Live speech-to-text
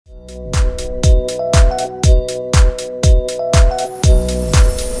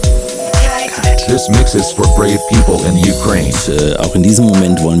This mix is for brave people in Ukraine. Und auch in diesem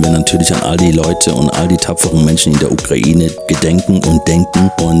Moment wollen wir natürlich an all die Leute und all die tapferen Menschen in der Ukraine gedenken und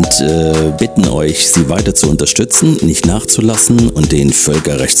denken und bitten euch, sie weiter zu unterstützen, nicht nachzulassen und den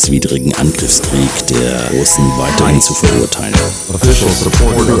völkerrechtswidrigen Angriffskrieg der Russen weiterhin zu verurteilen. Official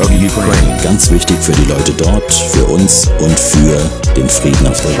supporter of Ukraine. Ganz wichtig für die Leute dort, für uns und für den Frieden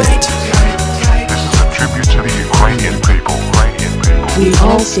auf der Welt. This is a tribute to the Ukrainian people. We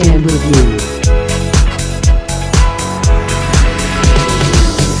all stand with you.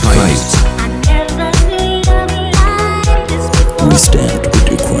 We stand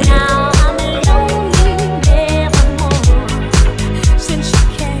with Ukraine.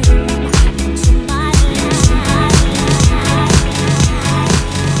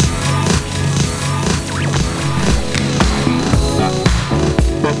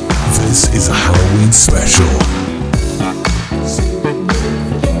 This is a Halloween special.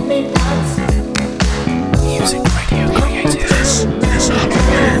 Music Radio Creative. This is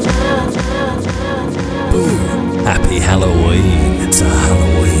Halloween. Boom. Happy Halloween. It's a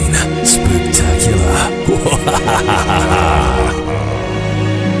Halloween spooktacular.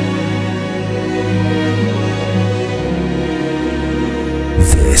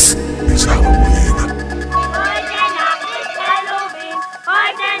 This is Halloween.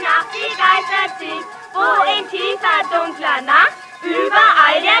 Heute Nacht die Geister zieht, wo in tiefer dunkler Nacht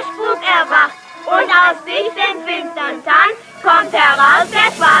überall der Spuk erwacht. Und aus dichten finstern Tanz kommt heraus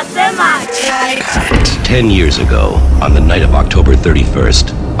der schwarze Mann. 10 years ago, on the night of October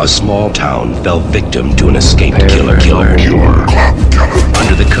 31st, a small town fell victim to an escaped killer.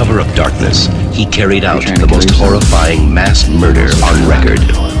 Under the cover of darkness, he carried out the most horrifying mass murder on record.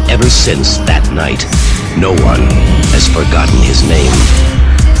 Ever since that night, no one has forgotten his name.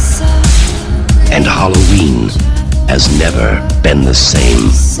 And Halloween has never been the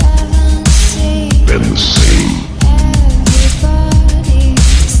same. I'm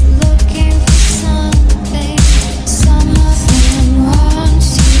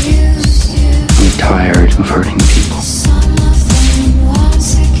tired of hurting people.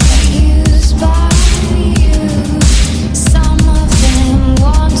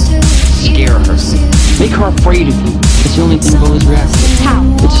 Scare her. Make her afraid of you. It's the only thing bullies react to. How?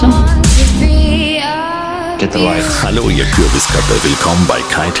 It's simple. Get the lights. Hallo ihr Kürbisköpfe, willkommen bei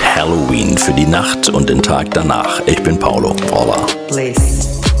Kite Halloween für die Nacht und den Tag danach. Ich bin Paulo. Paula.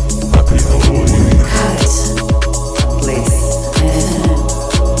 Bliss. Happy Halloween. Bliss.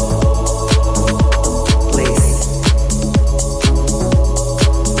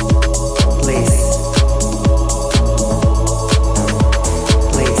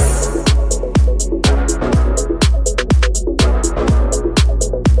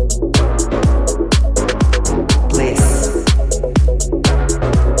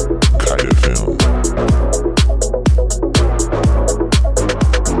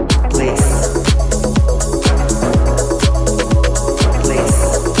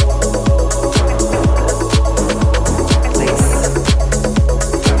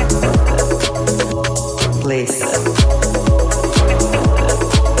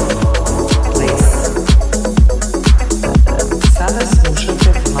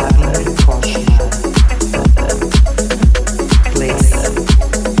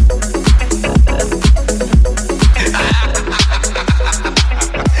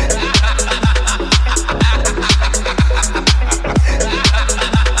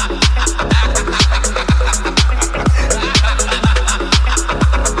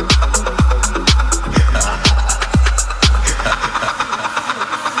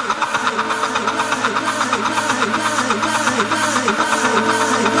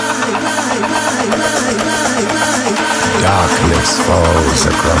 Falls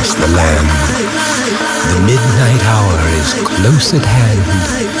across the land. The midnight hour is close at hand.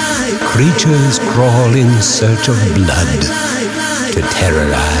 Creatures crawl in search of blood to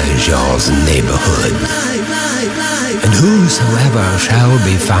terrorize y'all's neighborhood. And whosoever shall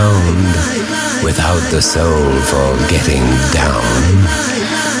be found without the soul for getting down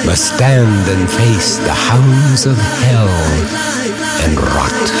must stand and face the hounds of hell and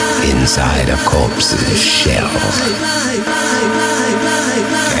rot inside a corpse's shell.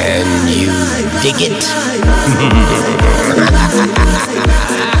 Can you dig it?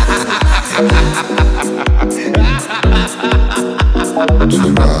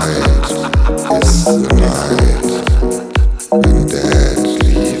 Tonight is the night when dead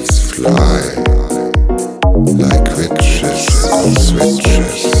leaves fly like witches on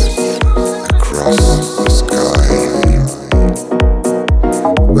switches across the sky.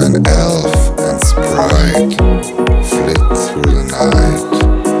 When elf and sprite flit through the night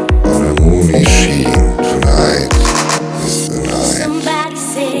on a moony sheet.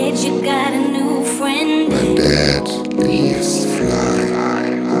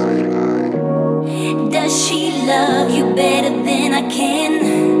 I can.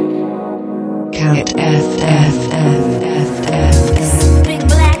 Count This big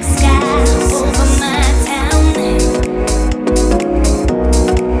black sky over my town.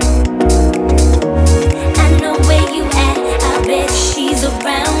 I know where you at, I bet she's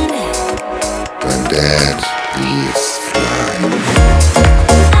around. When Dad leaves fly.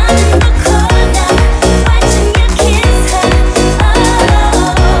 I'm in the corner, watching you kiss her. Oh,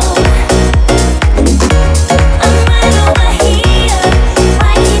 I'm right over here.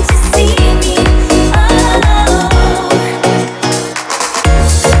 Why can't you see me? Oh,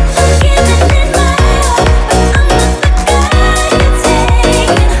 I'm giving it my all, but I'm not the guy you're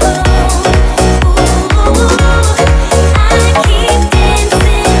taking home. Ooh, I keep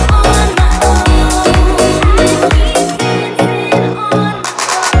dancing on my own.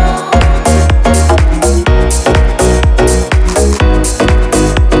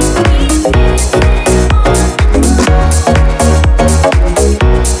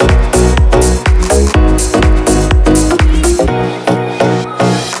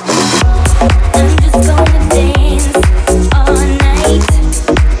 I'm just gonna dance all night.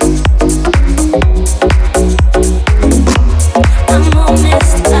 I'm all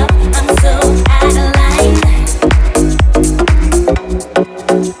messed up, I'm so out of line.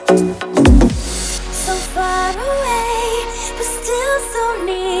 So far away, but still so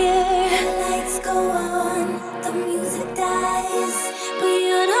near. The lights go on, the music dies, but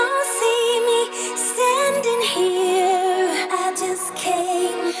you don't see me standing here. I just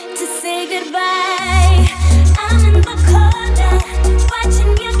came to say goodbye. I'm in the corner,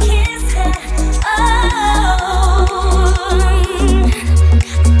 watching you kiss her. Oh,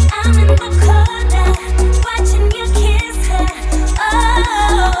 I'm in the corner, watching you kiss her. Oh,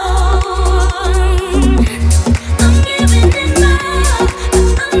 I'm giving it my all,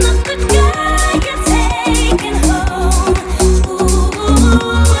 but I'm not the guy you're taking home. Ooh,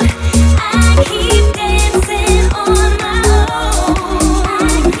 I keep dancing on my own.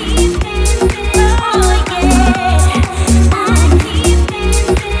 I keep dancing, oh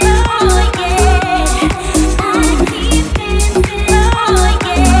yeah. I keep dancing, oh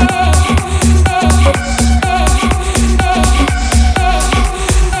yeah. I keep dancing, oh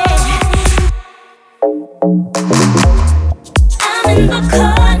I'm in the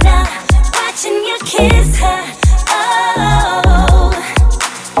corner, watching you kiss her. Oh,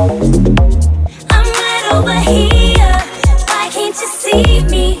 I'm right over here. Why can't you see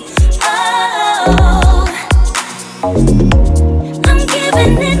me? Oh, I'm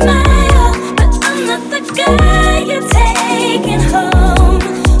giving it my all, but I'm not the guy you're taking home.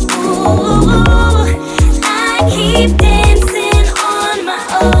 Ooh, I keep dancing on my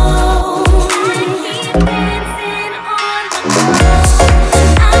own. I keep dancing on my own.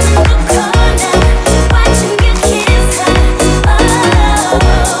 I'm in the corner, watching you kiss her. Oh,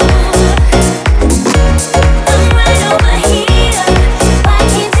 I'm right over here. Why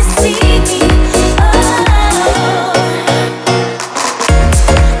can't you see me? Oh,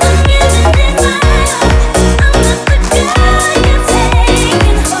 I'm giving it my all, but I'm not the guy you're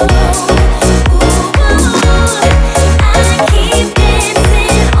taking home. Ooh, I keep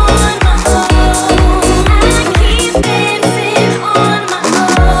dancing on my own. I keep dancing on my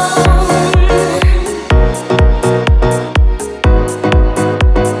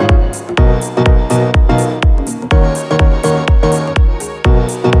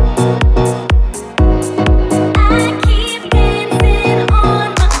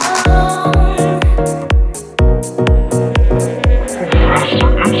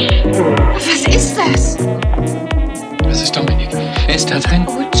Was ist das? Das ist Dominik. Er ist da drin.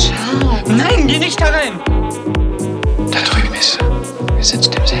 Oh, ciao. Nein, geh nicht da rein. Da drüben ist er. Er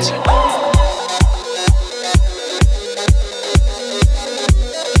sitzt im Sessel.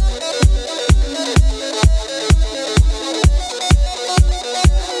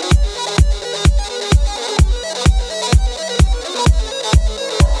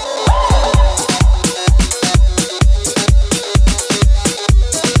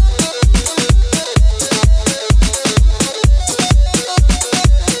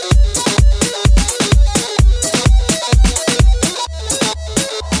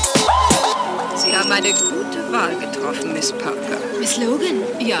 Sie haben eine gute Wahl getroffen, Miss Parker. Miss Logan?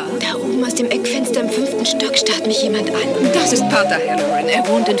 Ja. Da oben aus dem Eckfenster im 5. Stock starrt mich jemand an. Das ist Pater Halloran. Er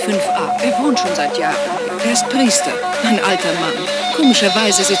wohnt in 5a. Er wohnt schon seit Jahren. Er ist Priester. Ein alter Mann.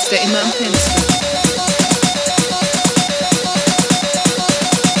 Komischerweise sitzt er immer am Fenster.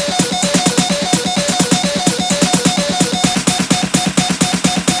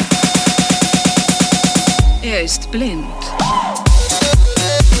 Er ist blind.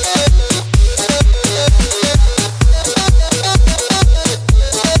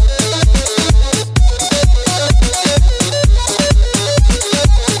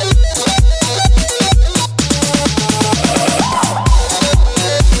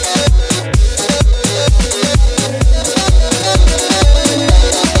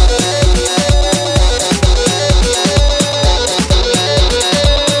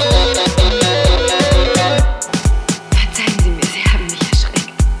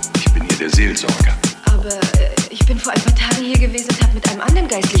 der Seelsorger. Aber ich bin vor ein paar Tagen hier gewesen und habe mit einem anderen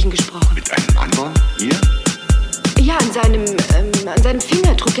Geistlichen gesprochen. Mit einem anderen? Hier? Ja, an seinem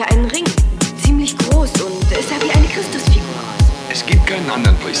Finger trug er einen Ring. Ziemlich groß und es sah wie eine Christusfigur aus. Es gibt keinen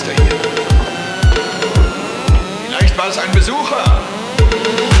anderen Priester hier. Vielleicht war es ein Besucher.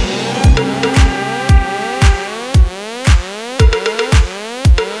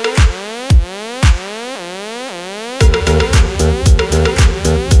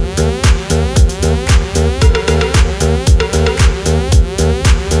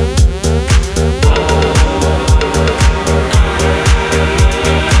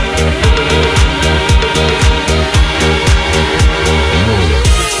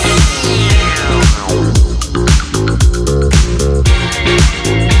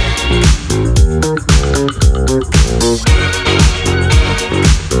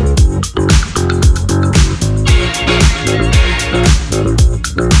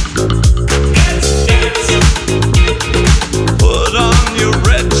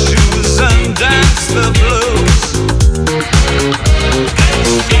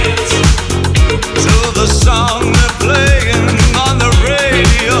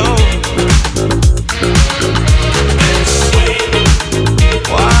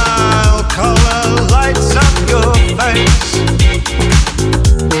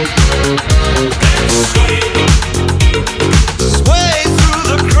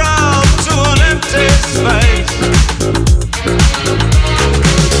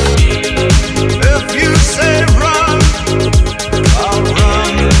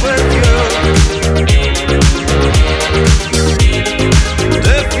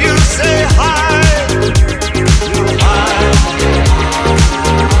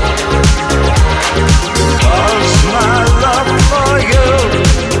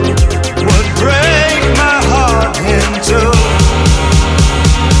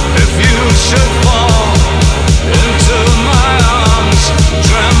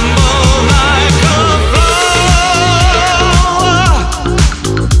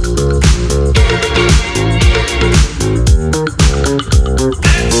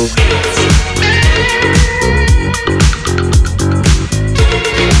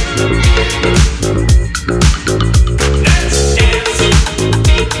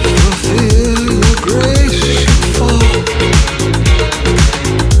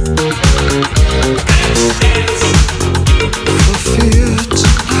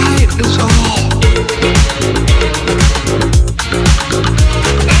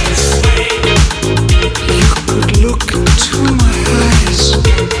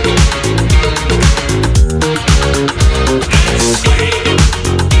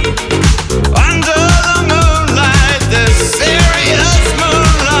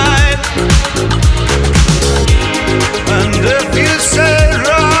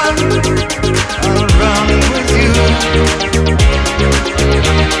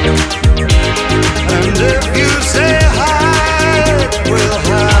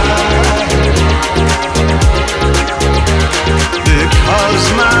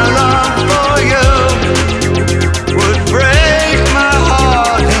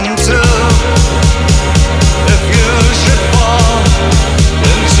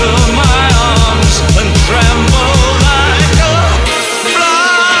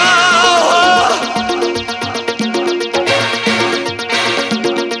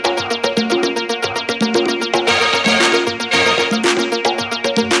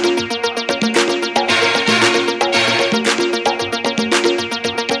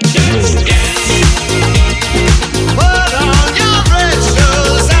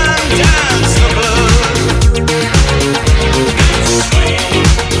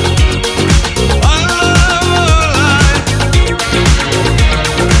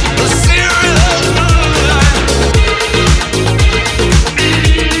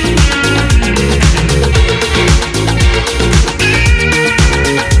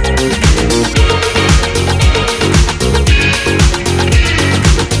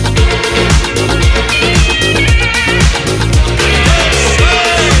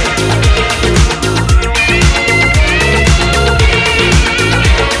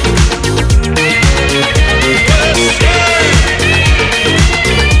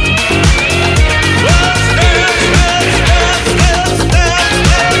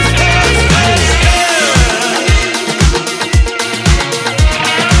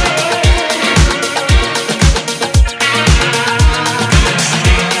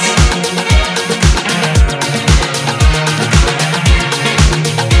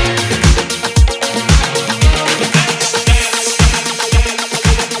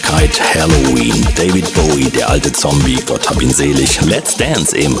 alte Zombie, Gott hab ihn selig. Let's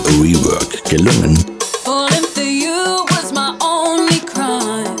Dance im Rework gelungen. Falling for you was my only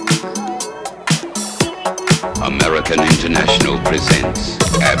crime. American International presents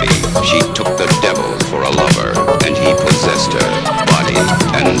Abby. She took the devil for a lover, and he possessed her body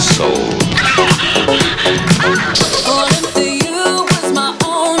and soul. Falling for you was my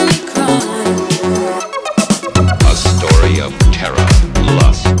only crime. A story of terror,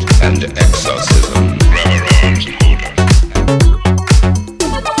 lust, and exorcism.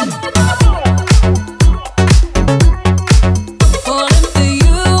 Falling for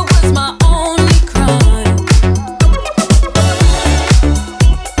you was my only crime.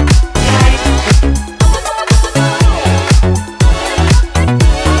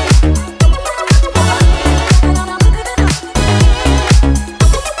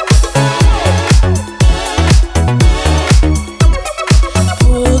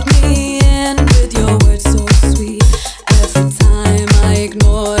 Pulled me in with your words so sweet. Every time I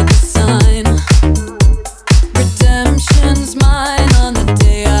ignored the sign. Redemption's mine on the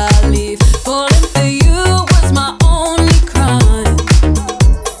day I leave. Falling for you was my only crime.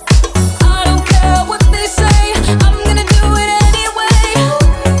 I don't care what they say, I'm gonna do it anyway.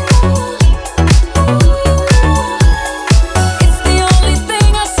 It's the only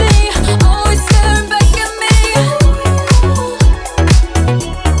thing I see, always staring back at me.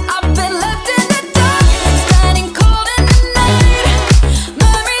 I've been left in the dark, standing cold in the night.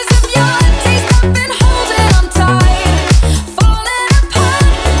 Memories of your taste, I've been holding on tight. Falling apart,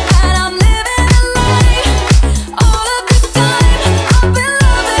 and I'm living a lie. All of this time, I've been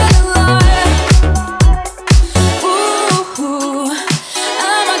loving a lie. Ooh,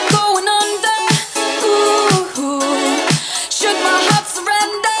 am I going under? Ooh, should my heart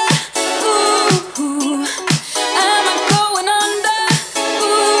surrender? Ooh, am I going under?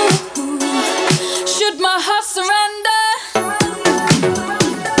 Ooh, should my heart surrender?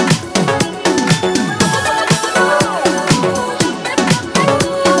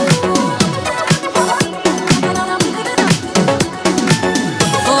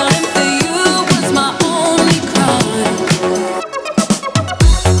 Falling for you was my only crime.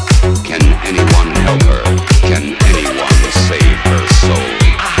 Can anyone help her? Can anyone save her soul?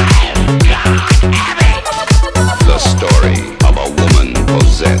 The story of a woman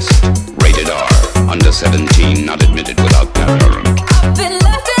possessed. Rated R. Under 17, not admitted without parent. I've been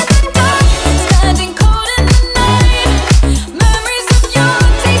left in the dark, standing cold in the night. Memories of your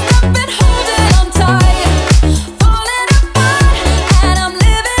taste, I've been holding on tight. Falling apart, and I'm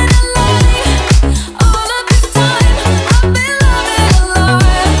living a lie. All of this time, I've been loving a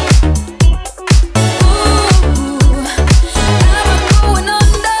lie. Ooh, am I going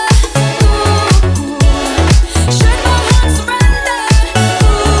under? Ooh, should my heart surrender?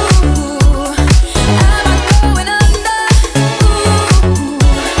 Ooh, am I going under? Ooh,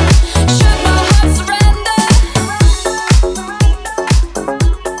 should my heart surrender?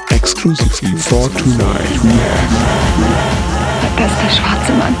 Exclusively for tonight, we have Das ist der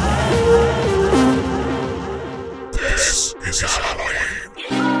schwarze Mann. This is Halloween.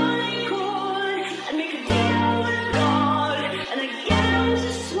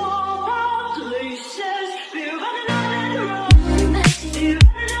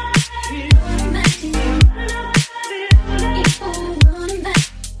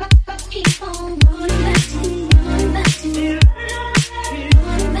 Keep on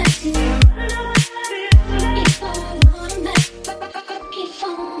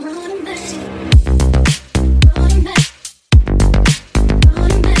running back.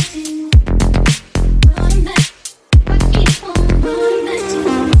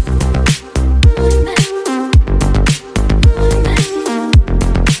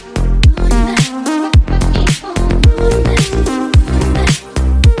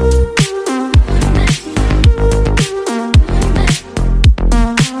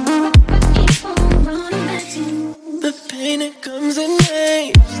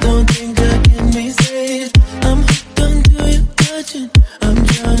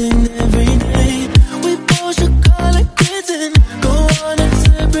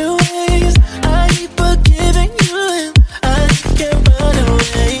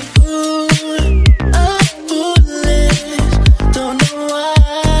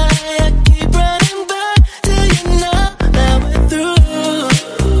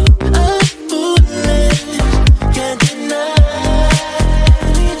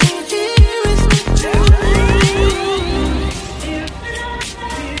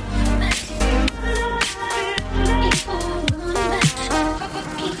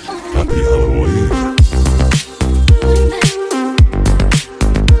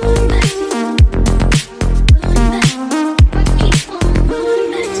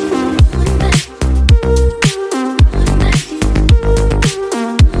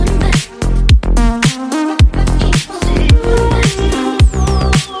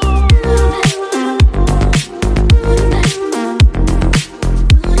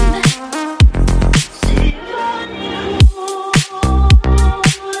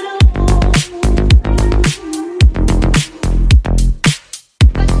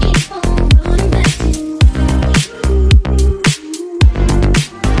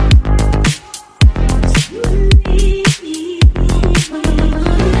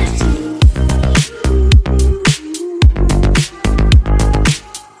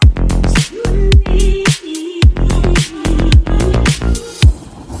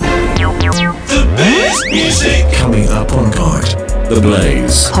 Music. Coming up on God, The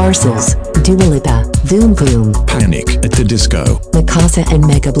Blaze, Parcels, Dua Lipa, Voom Voom, Panic at the Disco, Mikasa and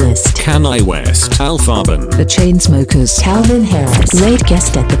Mega Bliss, Kanye West, Alphaban, The Chainsmokers, Calvin Harris, Late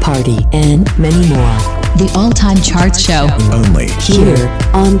Guest at the Party, and many more. The all-time charts show. Only here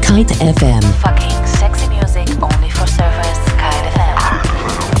on Kite FM. Fucking sexy music only for surfers. Kite FM.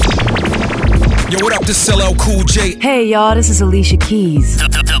 Yo, what up? This is LL Cool J. Hey, y'all, this is Alicia Keys.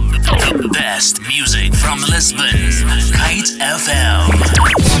 The best music from Lisbon. Kite FM.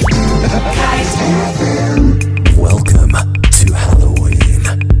 Kite FM. Welcome to Halloween.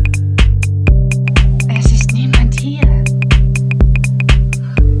 Es ist niemand hier.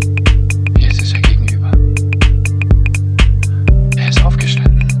 Hier ist es ja gegenüber. Er ist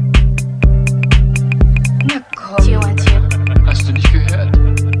aufgestanden. Na komm. Hast du nicht gehört?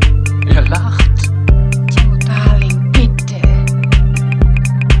 Er lacht. Oh, darling, bitte.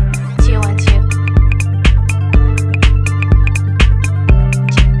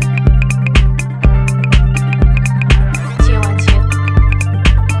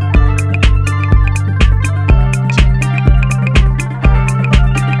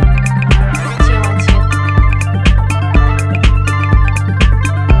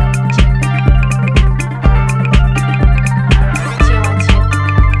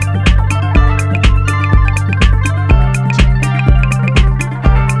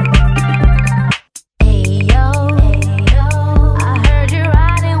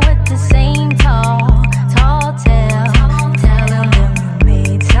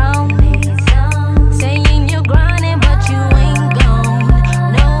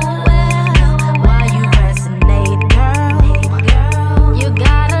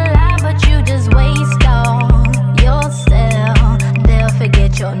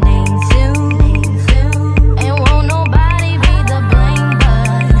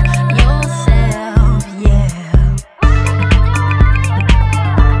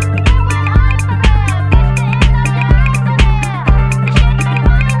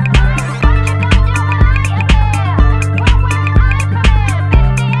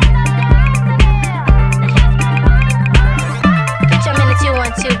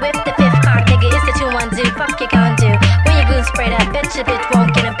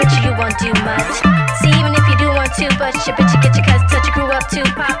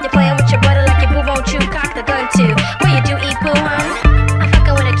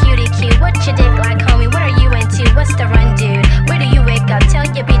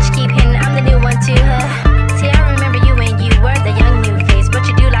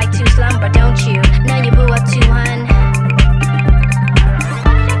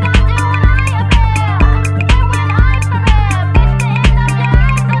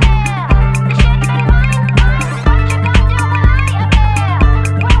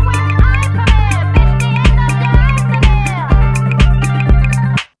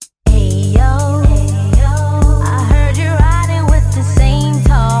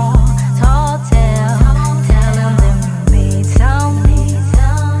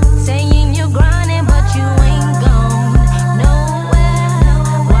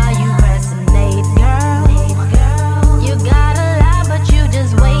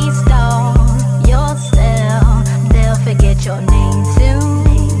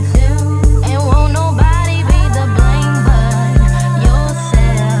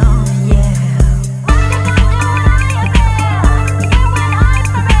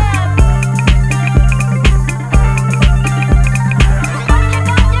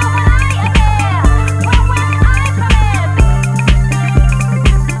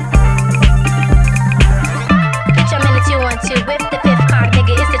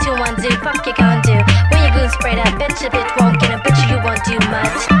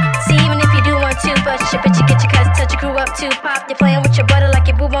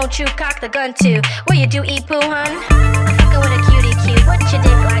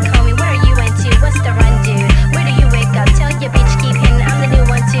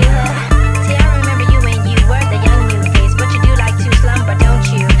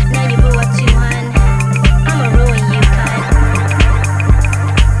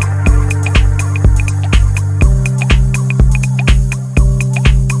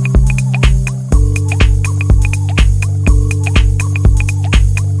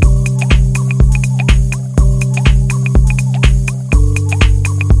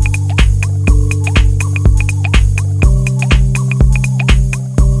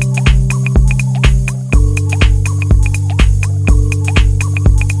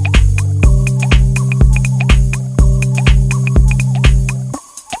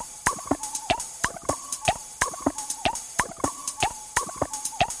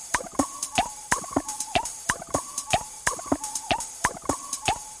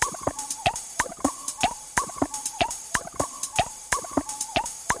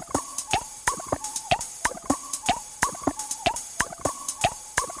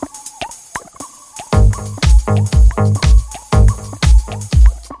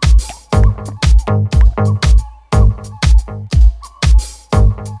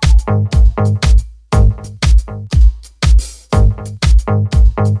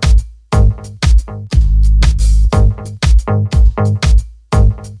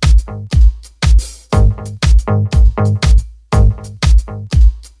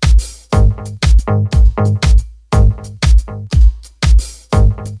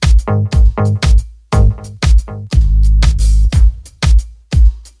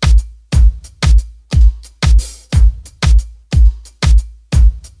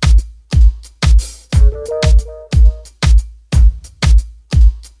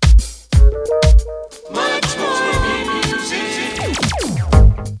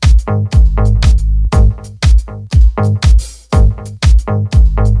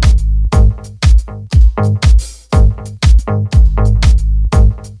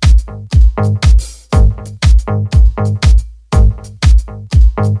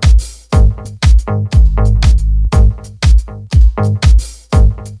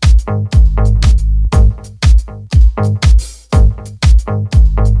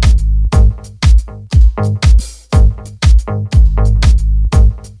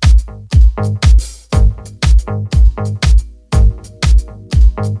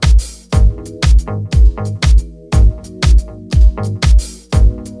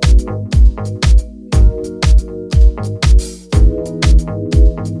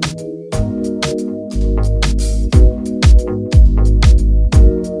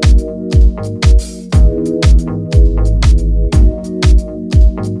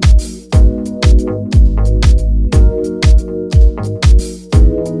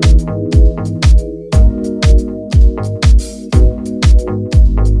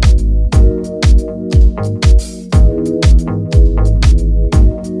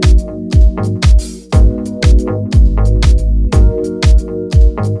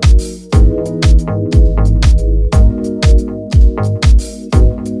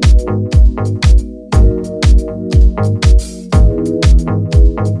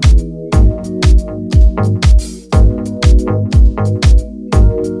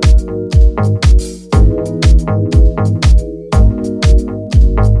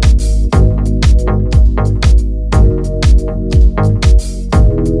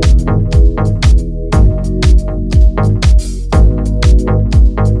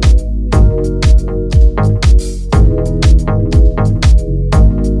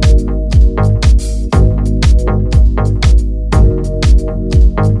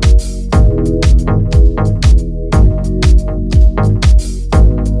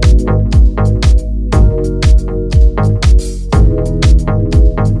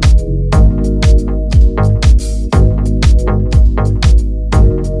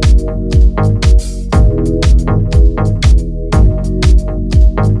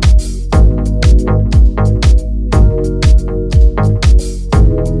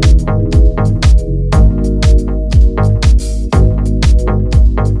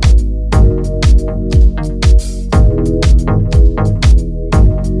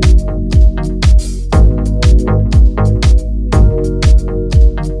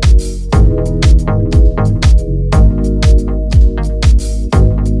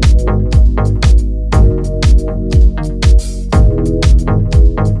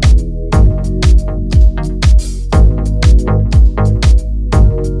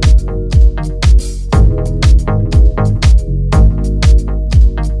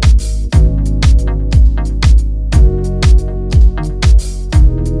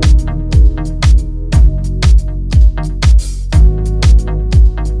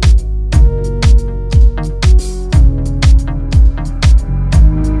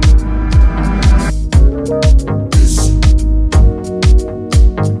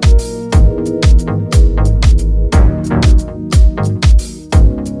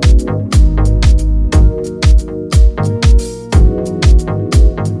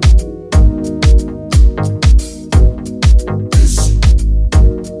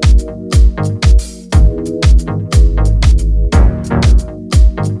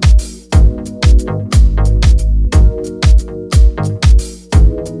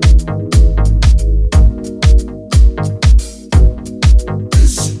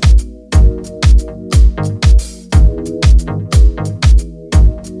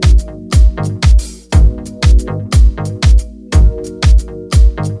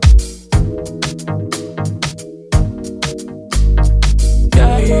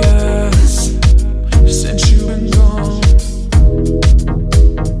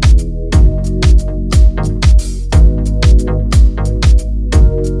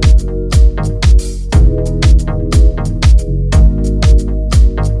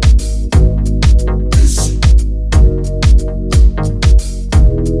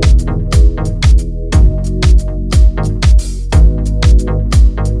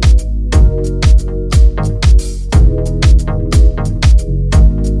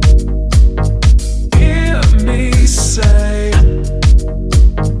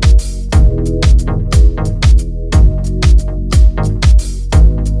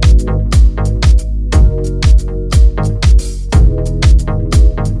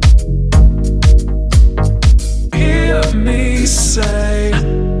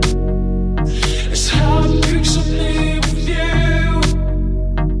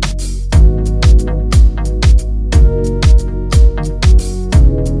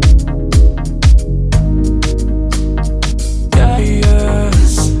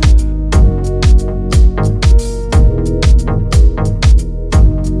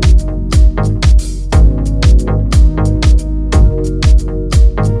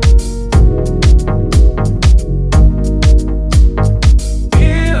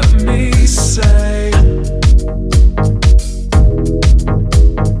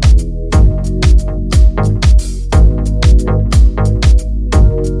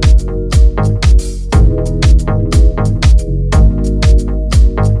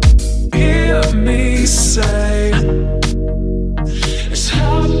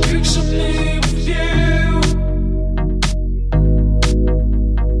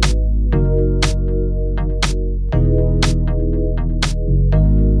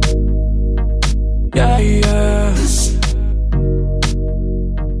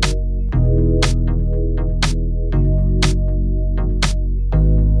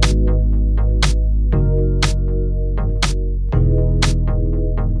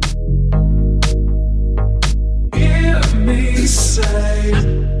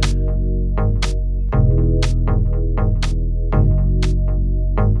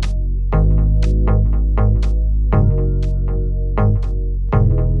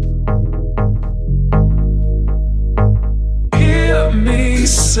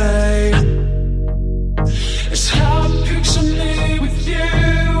 say is how I picture me with you.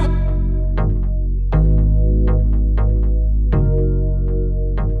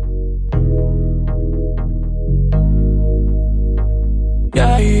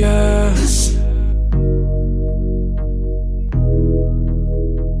 Yeah, yeah.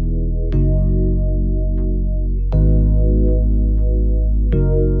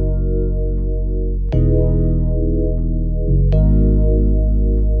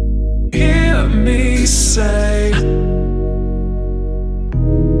 Hear me say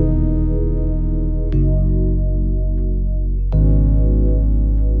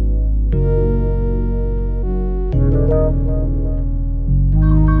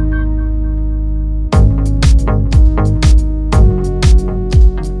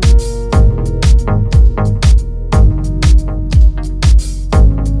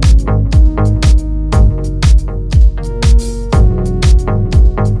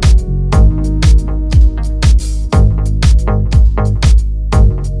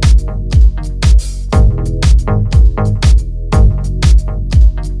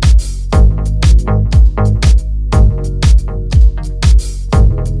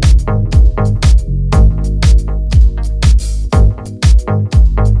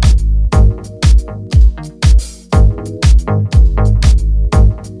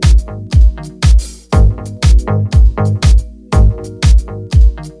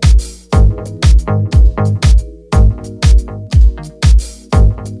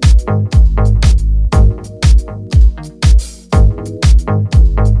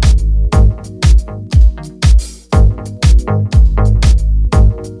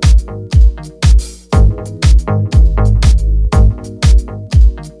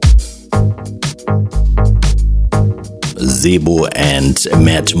Sebo and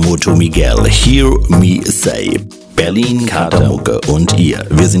Matt Moto Miguel, Hear Me Say. Berlin, Katermucke und ihr.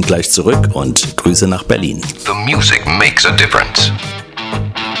 Wir sind gleich zurück und Grüße nach Berlin. The music makes a difference.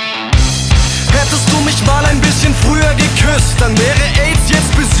 hättest du mich mal ein bisschen früher geküsst, dann wäre AIDS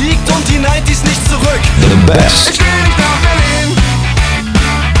jetzt besiegt und die 90s nicht zurück. The best. Ich will nicht nach Berlin.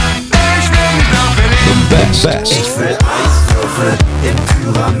 Ich will nicht nach Berlin. The best. Ich will Eiswürfel in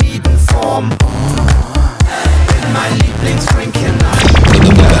Pyramidenform. In mein Lieblingsdrink hinein.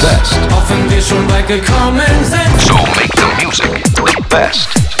 The best. Hoffen wir schon bald gekommen sind. So make the music the best.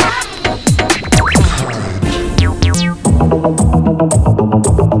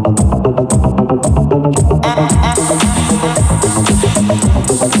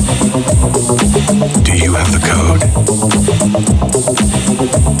 Do you have the code?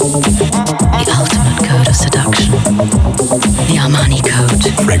 The ultimate code of seduction. The Armani code.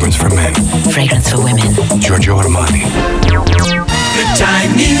 Fragrance for men. Fragrance for women. Giorgio Armani. Good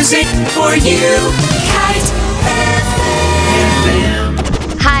time music for you. Kite FM.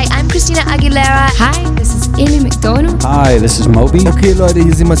 Hi, I'm Christina Aguilera. Hi, this is Amy McDonald. Hi, this is Moby. Okay Leute,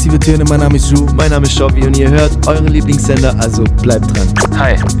 hier sind Massive Töne, mein Name ist Ju. Mein Name ist Shovi und ihr hört euren Lieblingssender, also bleibt dran.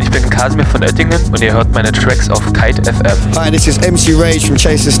 Hi, ich bin Kasimir von Oettingen und ihr hört meine Tracks auf Kite FM. Hi, this is MC Rage from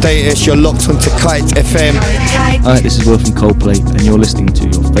Chase the Status. You're locked onto Kite FM. Hi, this is Will from Coldplay and you're listening to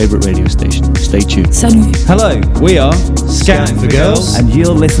your favourite radio station. Stay tuned. Salut. Hello, we are Scouting for Girls and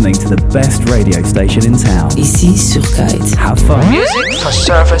you're listening to the best radio station in town. Ici sur Kite. Have fun. Music for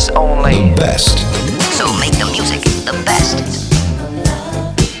service only. The best. So make the music the best.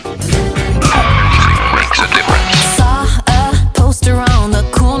 Makes a difference. Saw a poster on the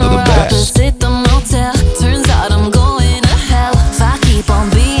corner opposite the motel. Turns out I'm going to hell if I keep on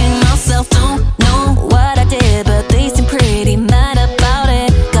being myself. Don't know what I did, but they seem pretty mad about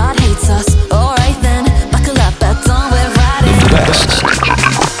it. God hates us. Alright then, buckle up, that's all we're riding. The best.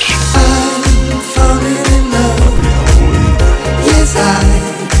 I'm falling in love. Yes, I'm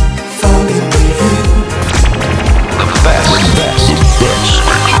falling with you. The best.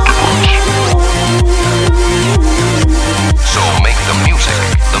 So make the music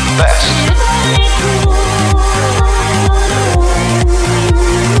the best.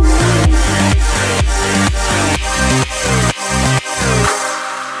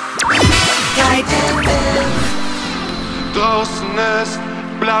 Draußen ist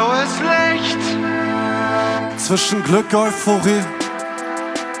blaues Licht. Zwischen Glück, Euphorie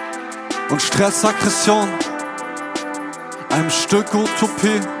und Stress, Aggression. Einem Stück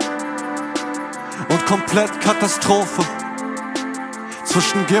Utopie und komplett Katastrophe.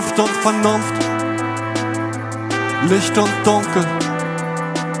 Zwischen Gift und Vernunft, Licht und Dunkel,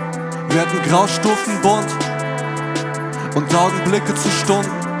 werden Graustufen bunt und Augenblicke zu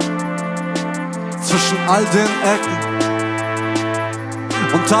Stunden. Zwischen all den Ecken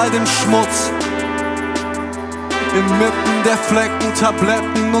und all dem Schmutz Inmitten der Flecken,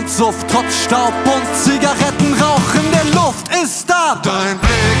 Tabletten und Suft, trotz Staub und Zigarettenrauch in der Luft ist da dein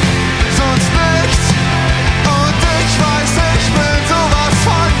Blick, sonst nichts. Und ich weiß, ich bin sowas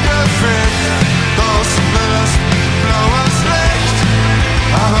von gefickt. Draußen ist blaues Licht,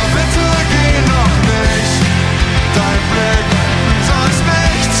 aber bitte geh noch nicht. Dein Blick, sonst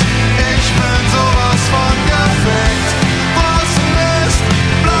nichts. Ich bin sowas von gefickt. Draußen ist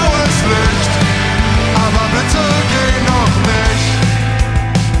blaues Licht, aber bitte geh noch nicht.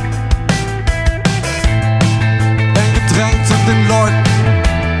 Eng gedrängt sind den Leuten,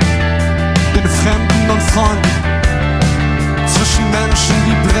 den Fremden und Freunden, zwischen Menschen,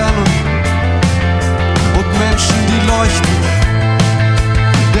 die brennen und Menschen, die leuchten.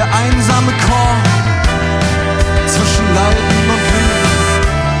 Der einsame Chor zwischen Leiden und Lügen,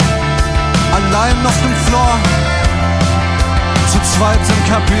 allein auf dem Floor, zu zweit im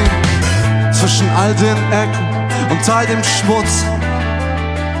Kabin, zwischen all den Ecken und all dem Schmutz.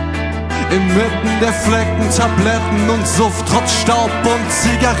 Inmitten der Flecken, Tabletten und Suft, trotz Staub und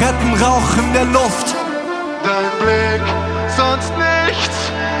Zigarettenrauch in der Luft. Dein Blick, sonst nichts.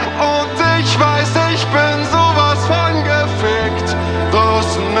 Und ich weiß, ich bin sowas von gefickt.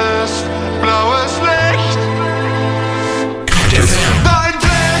 Draußen ist blaues Licht. Dein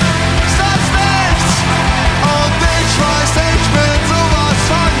Blick, sonst nichts. Und ich weiß, ich bin sowas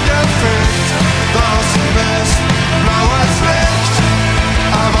von gefickt. Draußen ist blaues Licht,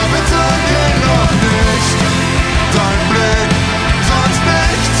 aber bitte geh noch nicht. Dein Blick, sonst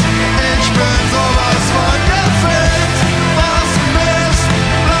nichts. Ich bin sowas von gefickt. Draußen ist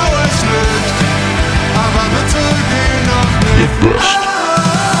blaues Licht, aber bitte geh noch nicht.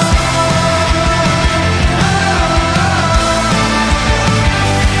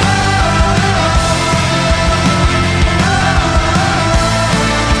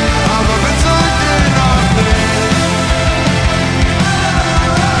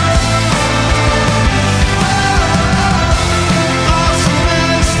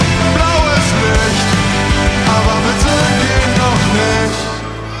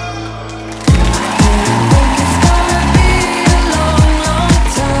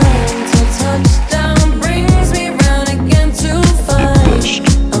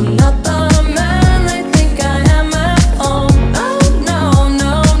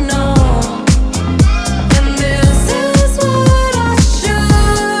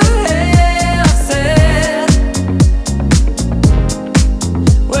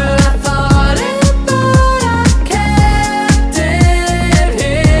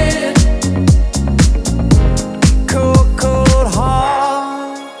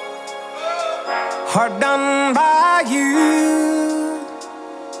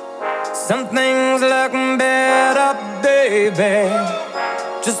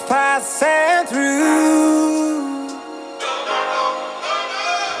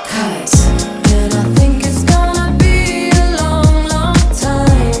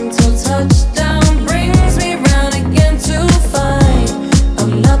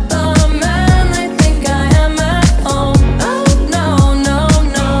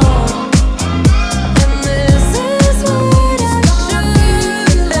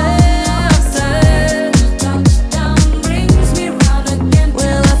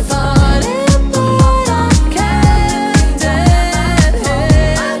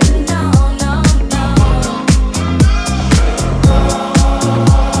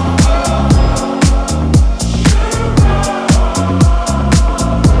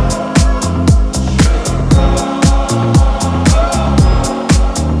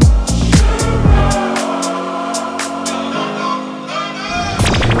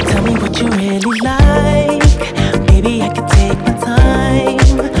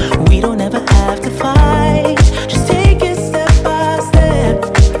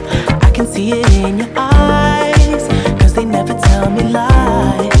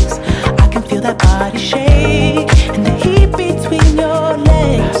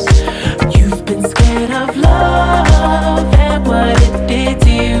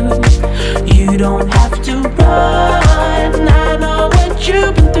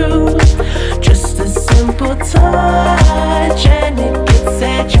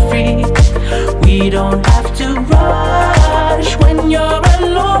 don't have to rush when you're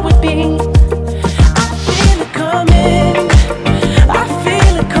alone with me. I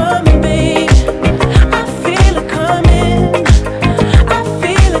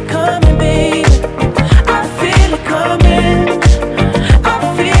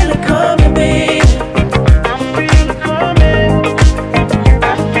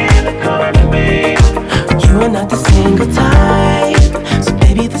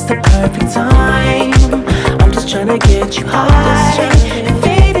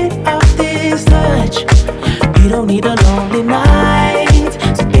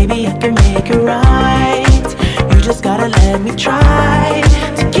we tried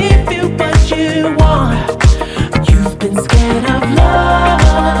to give you what you want. You've been scared of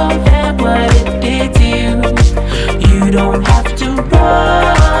love and what it did to you. You don't have to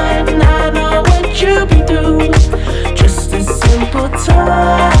run, I know what you've been through. Just a simple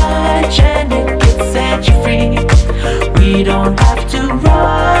touch and it can set you free. We don't have to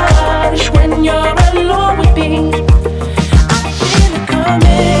rush when you're alone with me. I feel it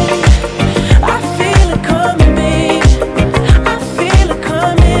coming, I feel it coming, babe. I feel it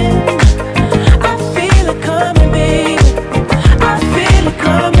coming, I feel it coming, babe. I feel it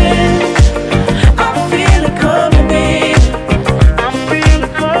coming, I feel it coming, babe. I feel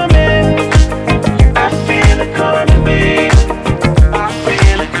it coming, I feel it coming, babe. I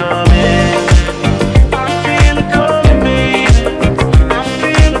feel it coming, I feel it coming, babe. I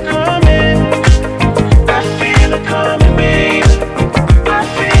feel it coming, I feel it coming, babe. I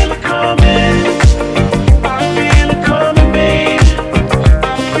feel it coming, I feel it coming, babe. I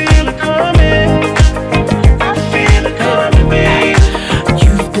feel it coming, I feel it coming, babe.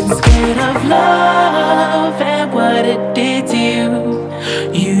 You've been scared of love and what it did to you.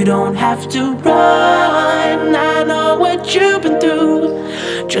 You don't have to run, I know what you've been through.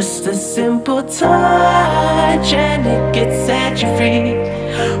 Just a simple touch and it gets set you free.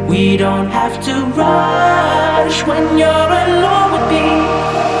 We don't have to rush when you're alone with me.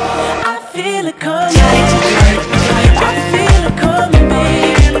 I feel it coming, I feel it coming,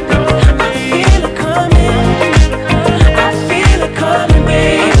 babe. I feel it coming, I feel it coming,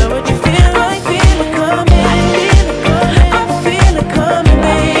 babe. I know what you feel, I feel it coming, I feel it coming,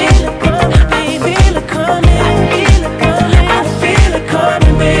 babe. I feel it coming, I feel it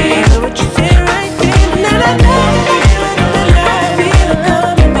coming, babe. I know what you feel, I feel it, I feel it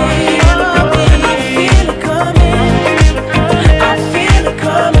coming, babe. I feel it coming, I feel it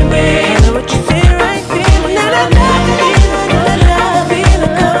coming, babe. I know what you feel, I feel it, I feel it coming, babe. I feel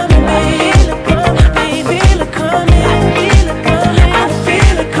it coming, I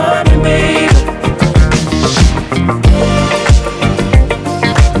feel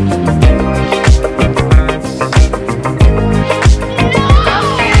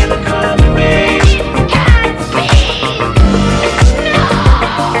it coming, babe.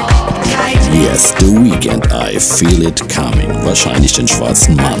 Yes, The Weeknd, I Feel It Coming. Wahrscheinlich den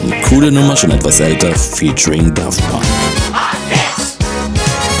schwarzen Mann. Coole Nummer, schon etwas älter, featuring Daft Punk.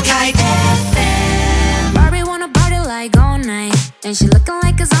 Barbie wanna party like all night, and she looking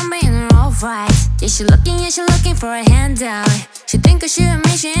like a zombie in her all white. Yeah, she looking for a handout. She think she and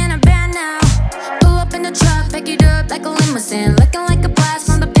me, she in a band now. Pull up in the truck, pick it up like a limousine. Looking like a blast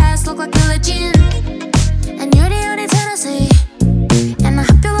from the past, look like a legend. And you're the only Tennessee, and I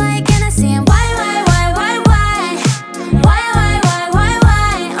hope you like Hennessy. And why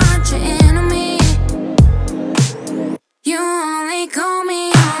aren't you into me? You only call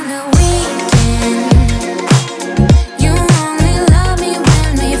me on the weekend. You only love me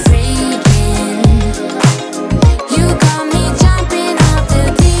when we're freaking. You got me jumping off the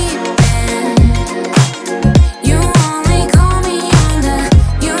deep end. You only call me on the.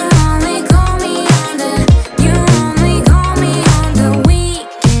 You only call me on the. You only call me on the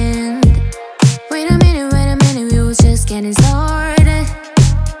weekend. Wait a minute, we was just getting started.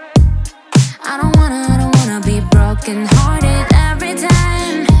 I don't wanna be broken hearted every time.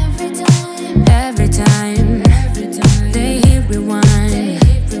 They hit rewind,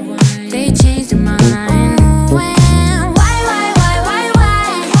 they change their mind. Oh, and why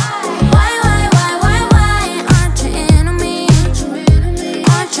aren't you into me?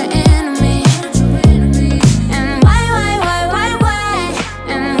 Aren't you into me? And why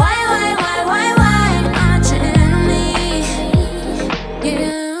and why aren't you into me?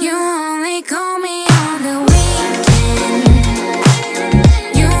 You only call me on the weekend.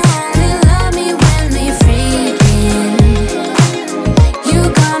 You only love me when we're freaking. You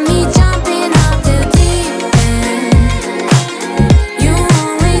got me jumping off the deep end. You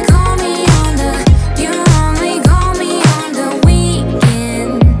only call me on the. You only call me on the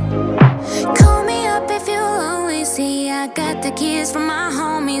weekend. Call me up if you're lonely. See, I got the keys from my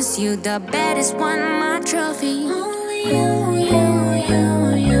homies. You the baddest one, my trophy. Only you.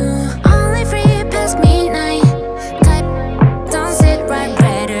 Only free past midnight. Type, don't sit right,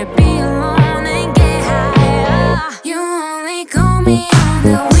 better be alone and get high. You only call me on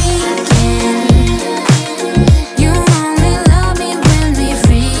the weekend. You only love me when we're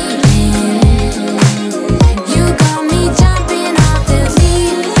freaking. You got me jumping off the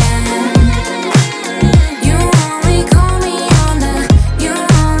deep end. You only call me on the. You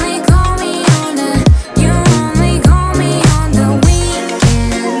only call me on the. You only call me on the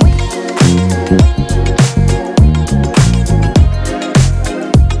weekend.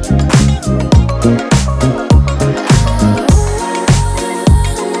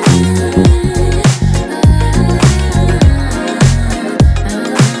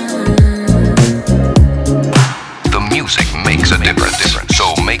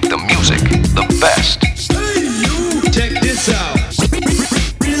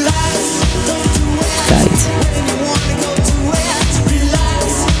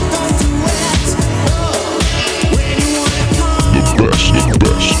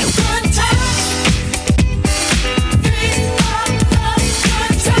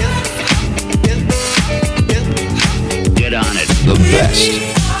 best.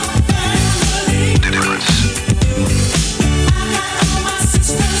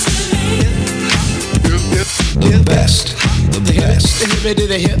 The best. The best. The hip to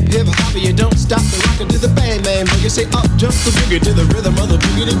the hip, hip hop, you don't stop the rockin' to the bang bang boogie. Say up, jump the boogie to the rhythm of the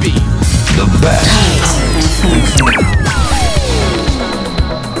boogie to beat. The best.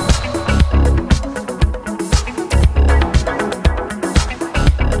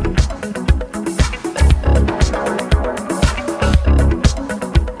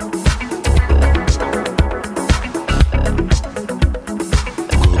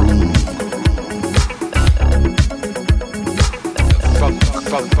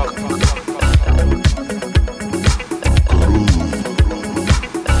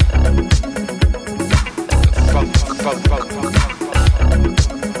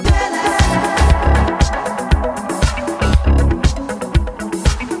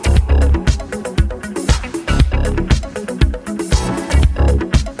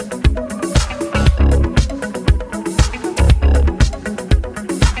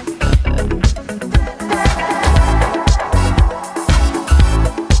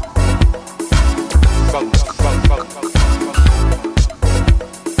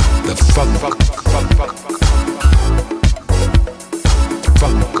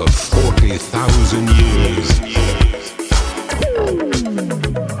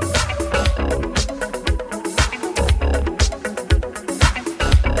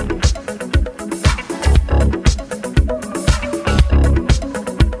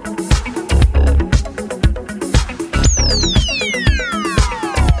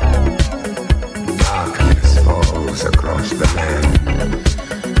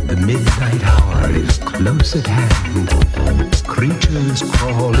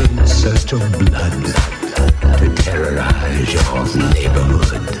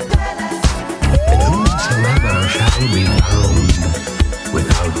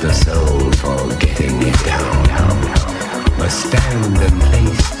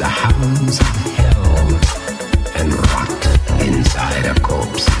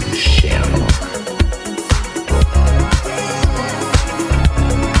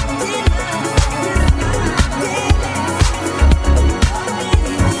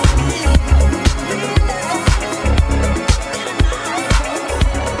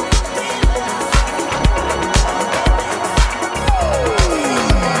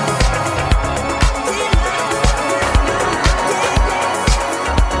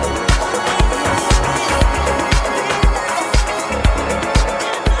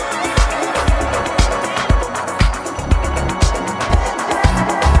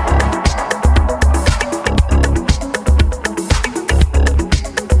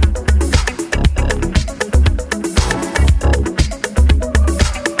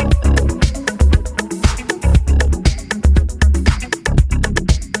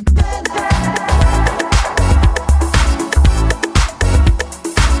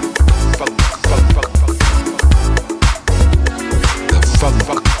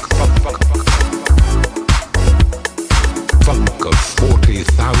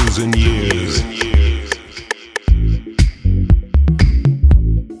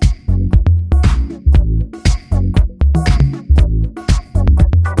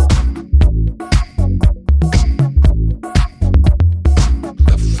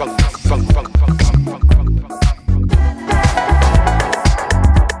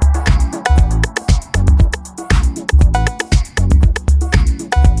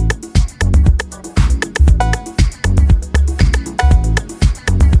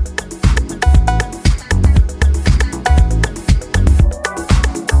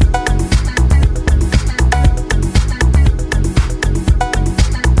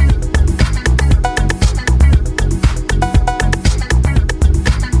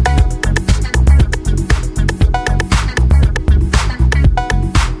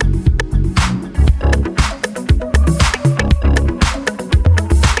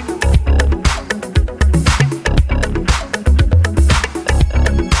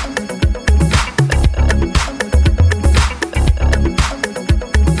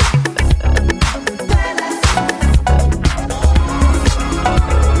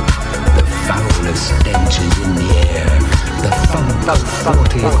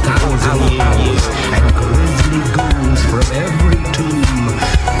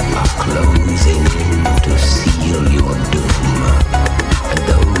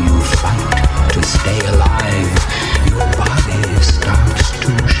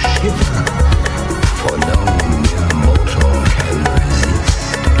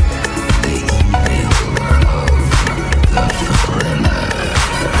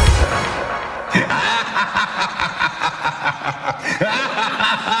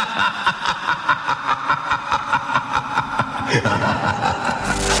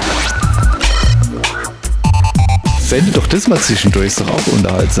 sendet doch das mal zwischendurch, ist doch auch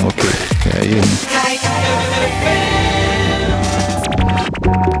unterhaltsam. Okay, ja eben.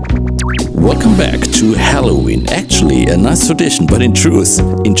 Welcome back to Halloween. Actually, a nice tradition, but in truth,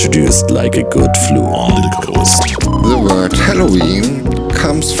 introduced like a good flu on the coast. The word Halloween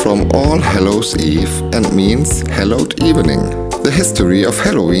comes from All Hallows Eve and means hallowed evening. The history of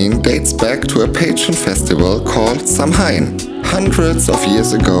Halloween dates back to a pagan festival called Samhain. Hundreds of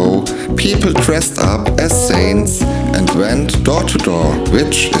years ago, people dressed up as saints and went door to door,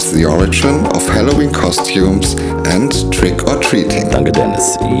 which is the origin of Halloween costumes and trick-or-treating. Danke,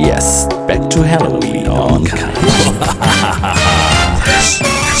 Dennis. Yes, back to Halloween on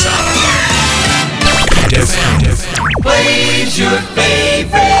Plays your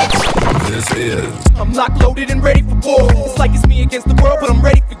favorite. This is. I'm locked, loaded, and ready for war. It's like it's me against the world, but I'm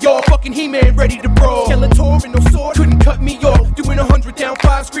ready for y'all. Fucking He-Man, ready to brawl. Skeletor and no sword couldn't cut me off. Doing 100 down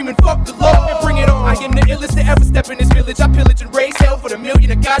 5, screaming fuck the law and bring it on. I am the illest to ever step in this village. I pillage and raise hell for the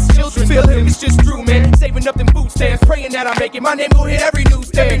million of God's children. Feel him, it's just true, man. Saving up them food stamps, praying that I make it. My name will hit every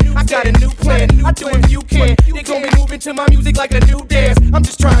newsstand. I got a new plan. I do if you can. They gon' be moving to my music like a new dance. I'm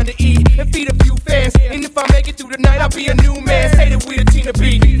just trying to eat and feed a few fans. And if I make it through the night, I'll be a new man. Say that we the team to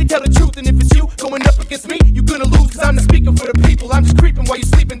beat. They tell the truth, and if it's you going up against me, you gonna lose, cause I'm the speaker for the people. I'm just creeping while you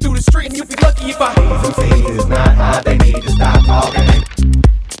sleeping through the street, and you'll be lucky if I. These is not hot, they need to stop talking.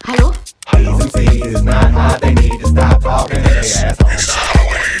 Hallo? These is not hot, they need to stop talking. They assholes.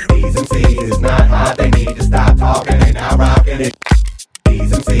 These is not hot, they need to stop talking. They not rocking it.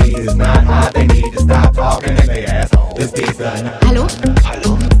 These is not hot, they need to stop talking. They assholes. Hallo?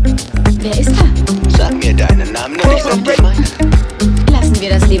 Hallo? Wer ist da? Sag mir deinen Namen und ich sag dir meinen. Lassen wir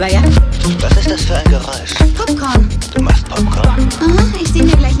das lieber, ja? Was ist das für ein Geräusch? Popcorn. Du machst Popcorn? Aha, ich sehe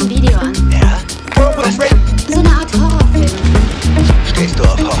mir gleich ein Video an. Ja? Was denn? So eine Art Horrorfilm. Stehst du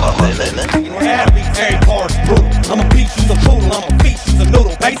auf Horrorfilme? I'm a beast, you's a poodle, I'm a feast, you's a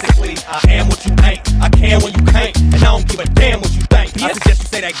noodle. Basically, I am what you ain't, I can when you can't, and I don't give a damn what you think. I suggest you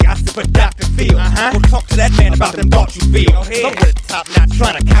say that gossip for Dr. Phil. Go talk to that man about them thoughts you feel. Somewhere at the top, not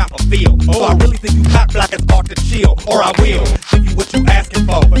trying to cop a feel. So I really think you hot blockers ought to chill, or I will give you what you asking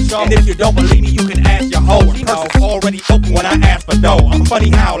for. And if you don't believe me, you can ask your hoe. Purse already open when I ask for dough. I'm funny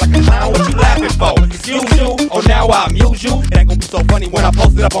how, like a clown, what you laughing for? Excuse you, or now I amuse you. It ain't gonna be so funny when I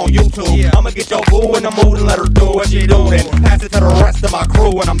post it up on YouTube. I'ma get your boo in the mood and let her do what she do. Then pass it to the rest of my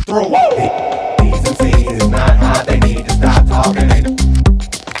crew and I'm through. These is not hot, they need to stop talking.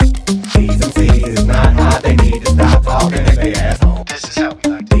 These is not hot, they need to stop talking. They assholes. This is how we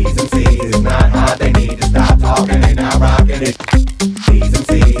like These is not hot, they need to stop talking. They not rocking it. These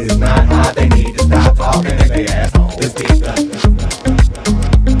is not hot, they need to stop talking. They assholes. This beat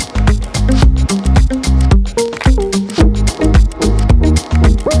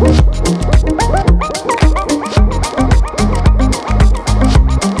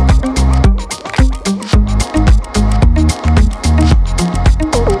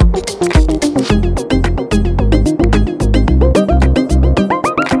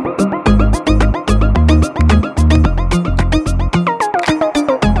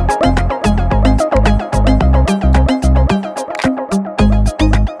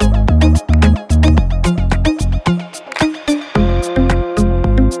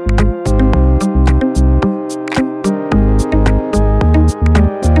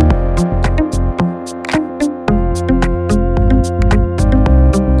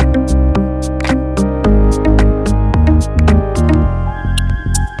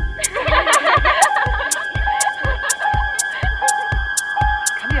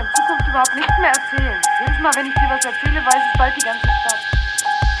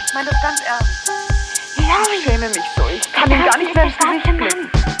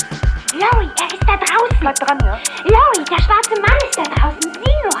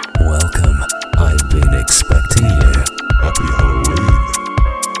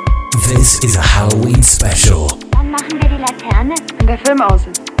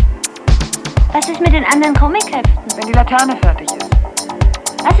Laterne fertig ist.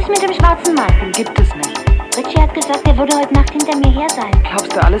 Was ist mit dem schwarzen Mann? Den gibt es nicht. Richie hat gesagt, er würde heute Nacht hinter mir her sein.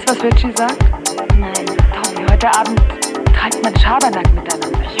 Glaubst du alles, was Richie sagt? Nein. Tommy, heute Abend treibt man Schabernack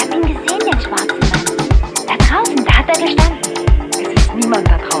miteinander. Ich hab ihn gesehen, den schwarzen Mann. Da draußen, da hat er gestanden. Es ist niemand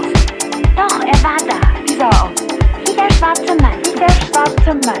da draußen. Doch, er war da. Wie sah er aus? Wie der schwarze Mann. Wie der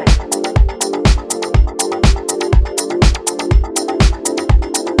schwarze Mann.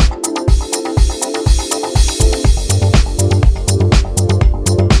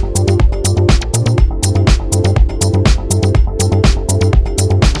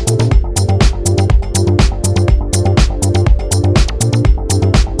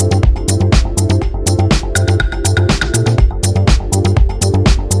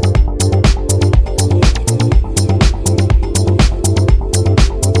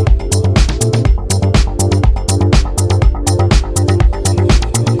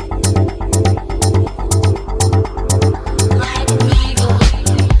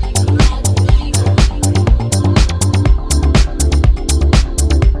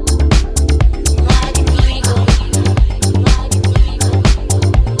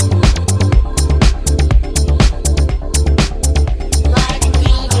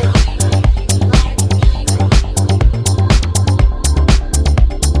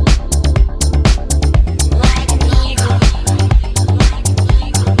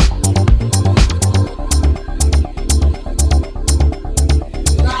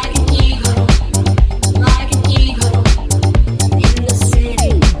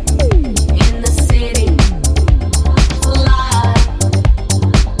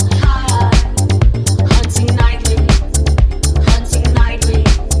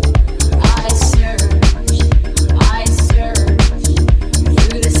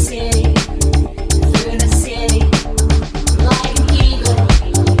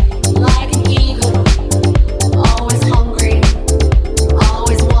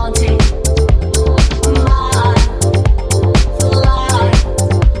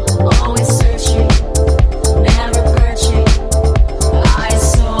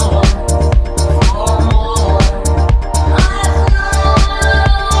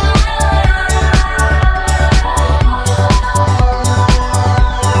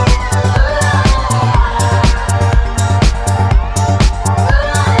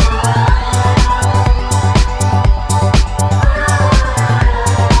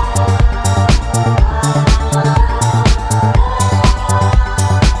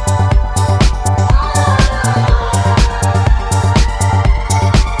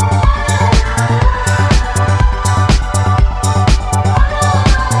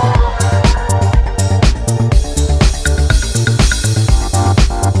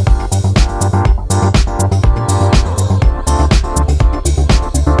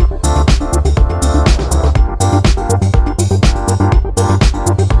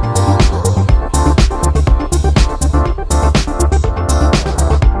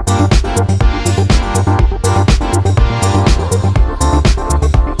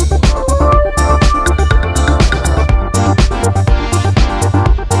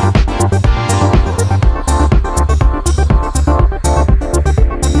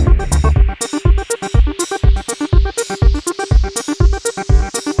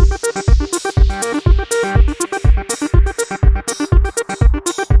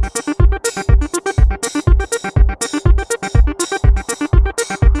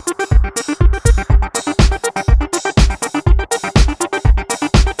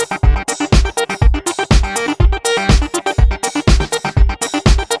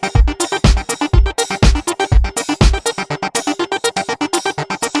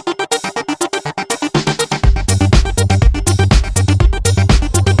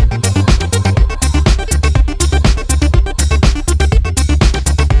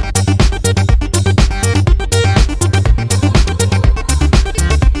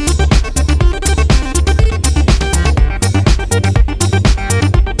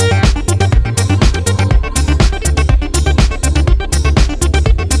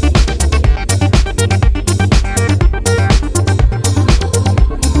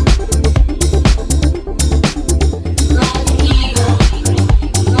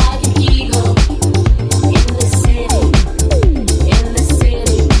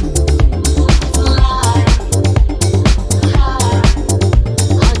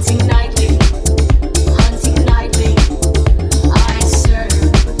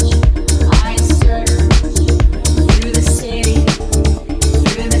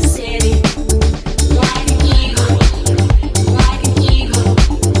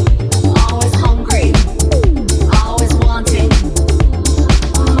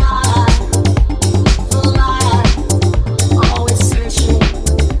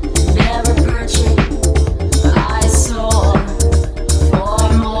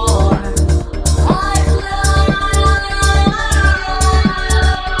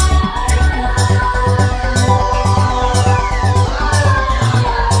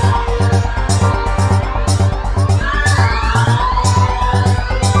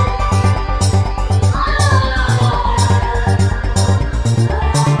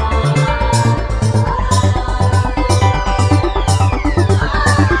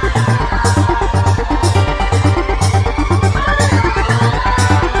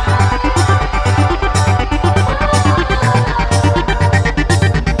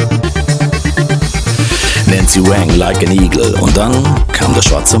 rang like an eagle. Und dann kam der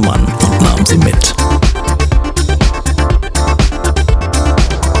schwarze Mann und nahm sie mit.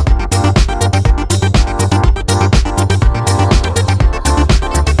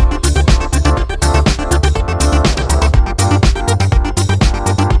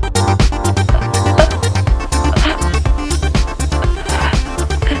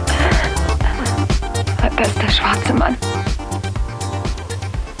 Das ist der schwarze Mann.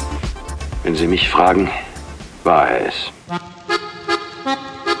 Wenn Sie mich fragen, war er es.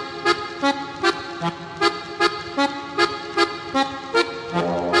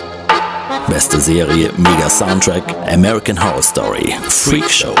 Beste Serie, mega Soundtrack, American Horror Story, Freak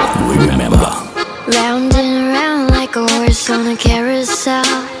Show, Remember. Round and round like a horse on a carousel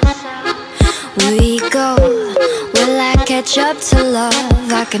we go. Will I catch up to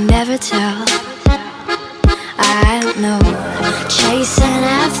love? I can never tell. I know chasing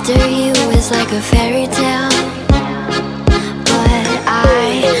after you is like a fairy tale, but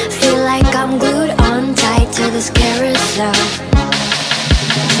I feel like I'm glued on tight to this carousel.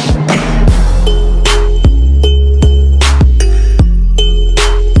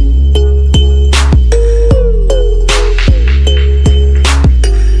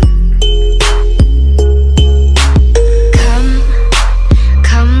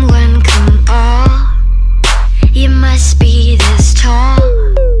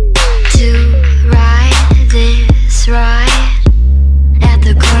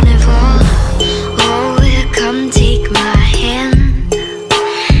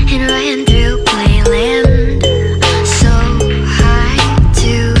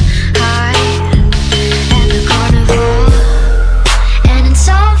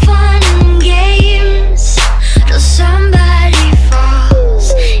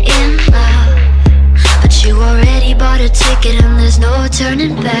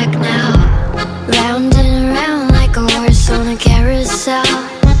 Turning back now. Round and round like a horse on a carousel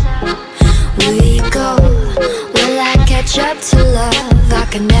we go. Will I catch up to love? I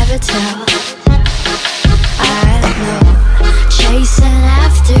can never tell. I know chasing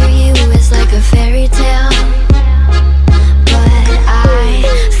after you is like a fairy tale, but I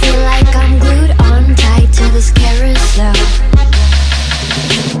feel like I'm glued on tight to this carousel.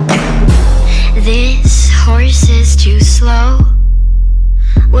 This horse is too slow.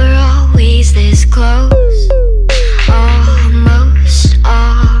 We're always this close. Almost,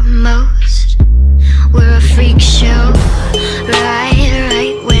 almost. We're a freak show.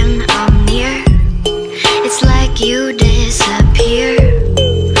 Right when I'm near. It's like you disappear.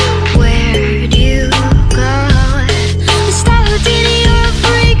 Where'd you go? I stopped in your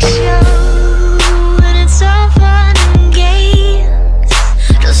freak show, and it's all fun and games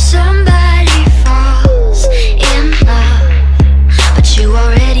till somebody falls in love. You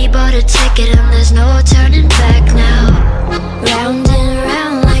already bought a ticket and there's no turning back now. Round and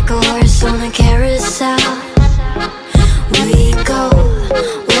round like a horse on a carousel we go.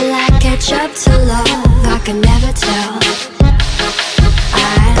 Will I catch up to love? I can never tell.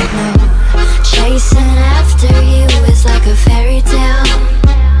 I know chasing after you is like a fairy tale,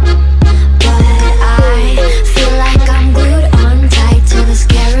 but I feel like I'm glued on tight to this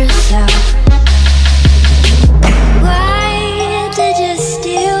carousel. Did you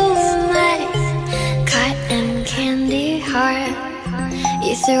steal my cotton candy heart?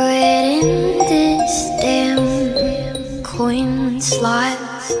 You threw it in this damn coin slot,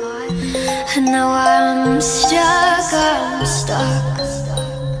 and now I'm stuck,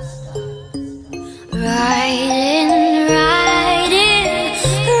 riding.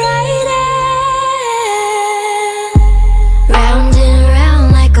 Round and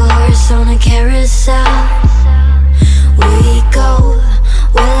round like a horse on a carousel we go.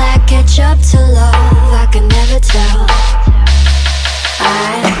 Will I catch up to love? I can never tell.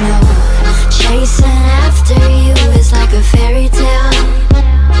 I know chasing after you is like a fairy tale,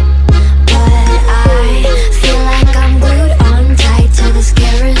 but I feel like I'm glued on tight to this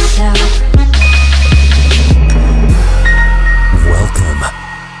carousel. Welcome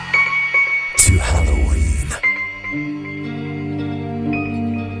to Halloween.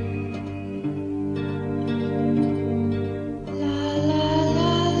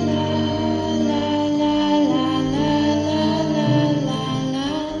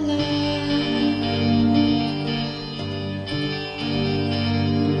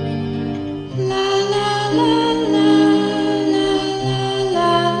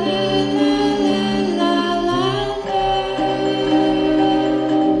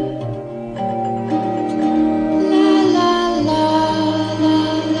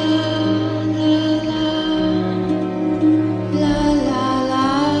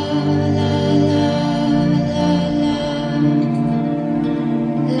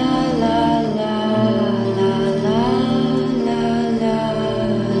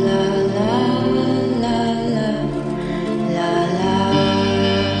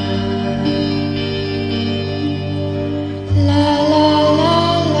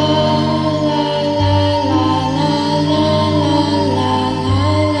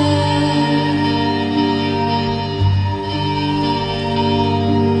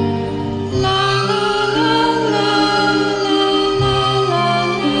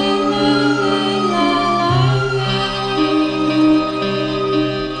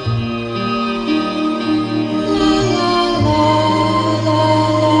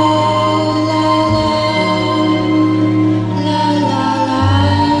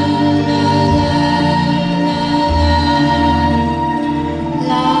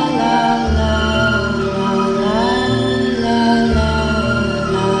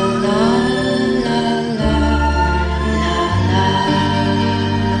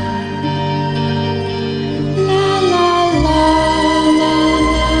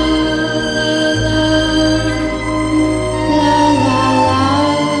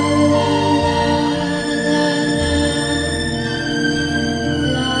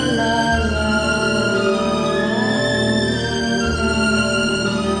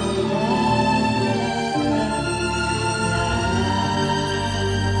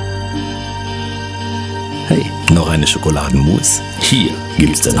 Noch eine Schokoladenmousse? Hier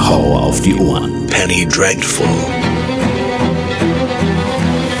gibt's den Horror auf die Ohren. Penny Dreadful.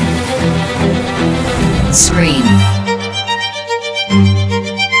 Scream.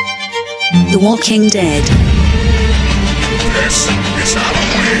 The Walking Dead. This is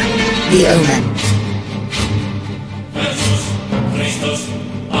Halloween. The Omen.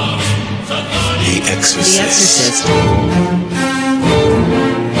 The Exorcist. The Exorcist.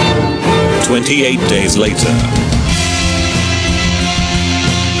 28 days later.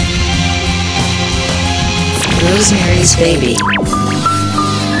 Rosemary's Baby.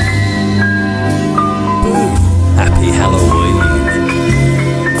 Happy Halloween.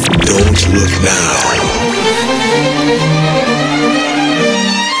 Don't look now.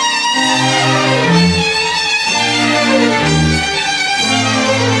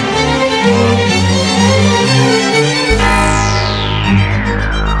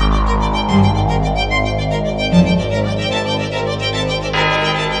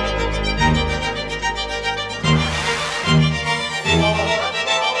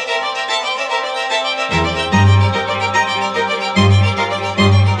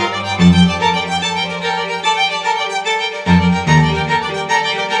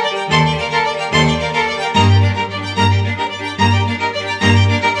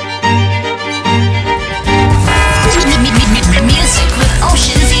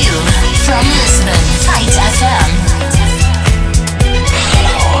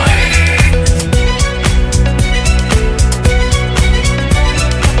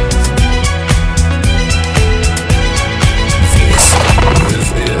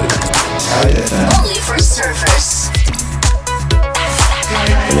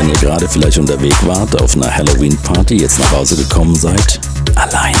 Wenn ihr gerade vielleicht unterwegs wart, auf einer Halloween-Party, jetzt nach Hause gekommen seid,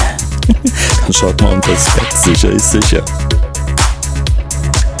 alleine, dann schaut mal unter das Bett, sicher ist sicher.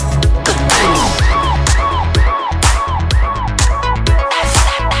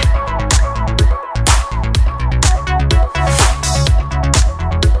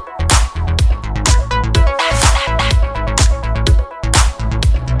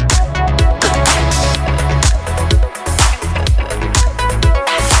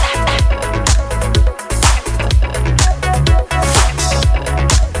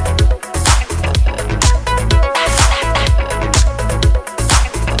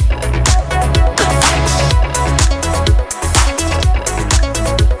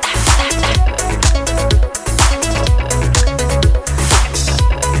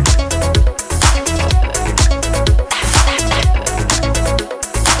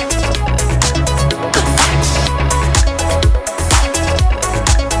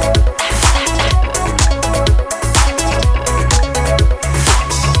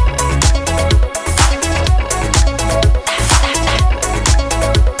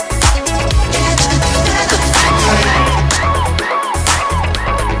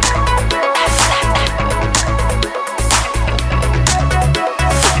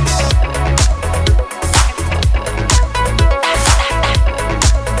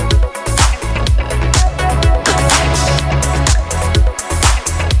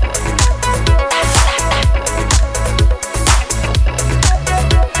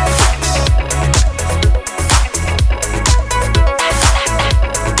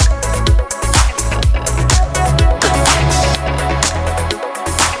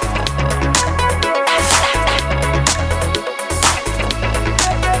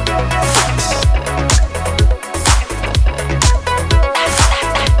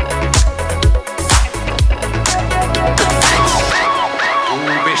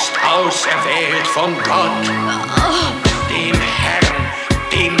 auserwählt von Gott, dem Herrn,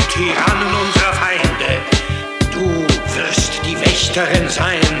 dem Tyrannen unserer Feinde. Du wirst die Wächterin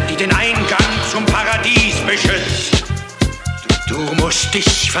sein, die den Eingang zum Paradies beschützt. Du musst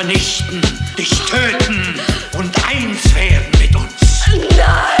dich vernichten, dich töten und eins werden mit uns.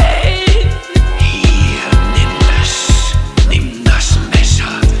 Nein! Hier, nimm das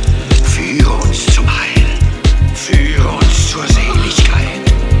Messer. Führe uns zum Heil. Führe uns zur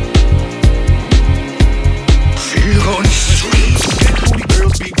Seligkeit. Führe uns zu ihm. Booty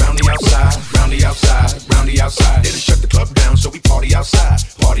girls be round the outside, round the outside, round the outside. They done shut the club down, so we party outside,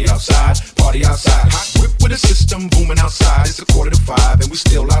 party outside, party outside. Hot whip with a system booming outside. It's 4:45 and we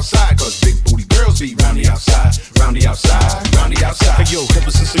still outside, cause big booty girls be round the outside, round the outside, round the outside. Hey yo,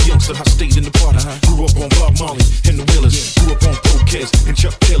 ever since a youngster I stayed in the party. Grew up on Bob Marley and the Willers. Grew up on Cold Kids and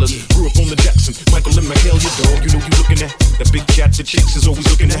Chuck Killers. Grew up on the Jackson, Michael and Michael, your dog. You know you looking at that big cat the chicks is always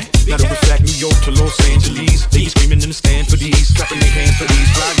looking at. Matter of fact, New York to Los Angeles, they be screaming in the stand for these, clapping their hands for these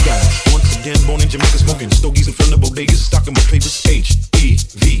fly guys. Once again, born in Jamaica, smoking stogies in front of bodegas, stocking my papers.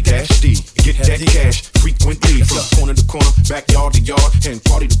 H-E-V-D. get that cash frequently. From corner to corner, backyard to yard, and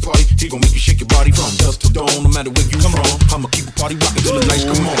party to party. He gon' make you shake your body from dusk to dawn. No matter where you from, I'ma keep the party rockin' till the lights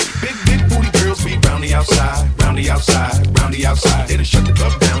come on. Big booty girls be round the outside, round the outside, round the outside. They done shut the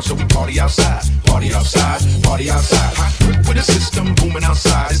club down, so we party outside, party outside, party outside. Hot grip with a system booming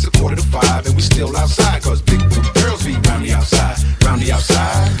outside. It's 4:45 and we still outside, cause big booty girls be round the outside, round the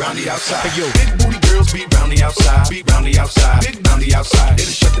outside, round the outside. Hey yo, big booty girls be round the outside, be round the outside, big round the outside. They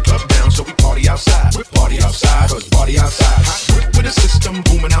done shut the club down, so we party outside, party outside, cause party outside. Hot grip with a system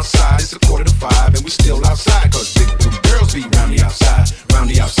booming outside. It's 4:45 and we still outside, cause big booty girls be round the outside, round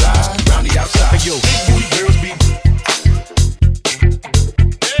the outside, round the outside. Hey yo, big booty girls be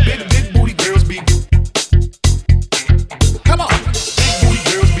big booty girls be. Come on, big booty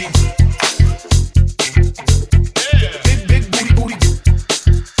girls be. Big booty booty.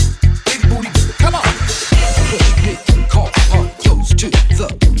 Big booty. Come on. Big car goes to the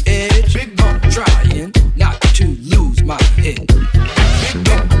edge. Big bump trying not to lose my head. Big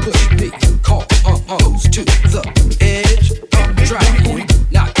bump push. Big car goes to the edge. Bump trying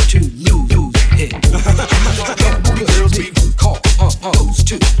not to lose head. Big car goes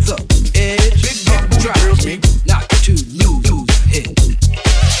to the edge. Big bump trying not to lose head. Big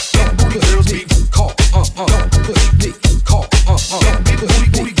car push. Big car big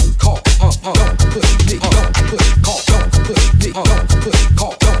booty car push. Big push car push. Big push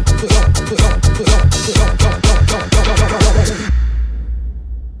car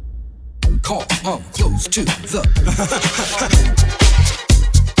close to the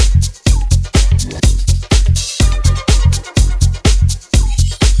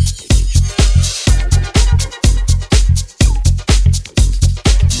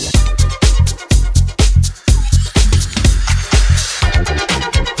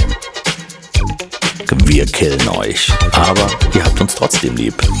Wir killen euch, aber ihr habt uns trotzdem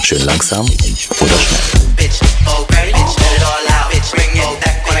lieb. Schön langsam oder schnell. Bitch, oh ready, bitch, let it all out, bitch, bring it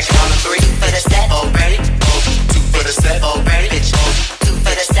back when I count to 3 for the set, oh ready, 2 for the set, oh ready, bitch, 2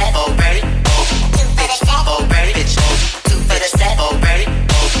 for the set, oh ready, 2 for the set, oh ready, bitch, 2 for the set, oh ready,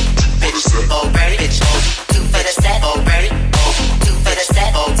 bitch, oh ready, bitch, 2 for the set, oh ready, 2 for the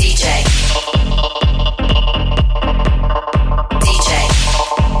set, oh DJ.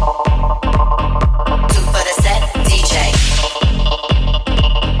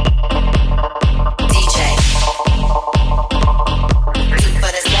 DJ.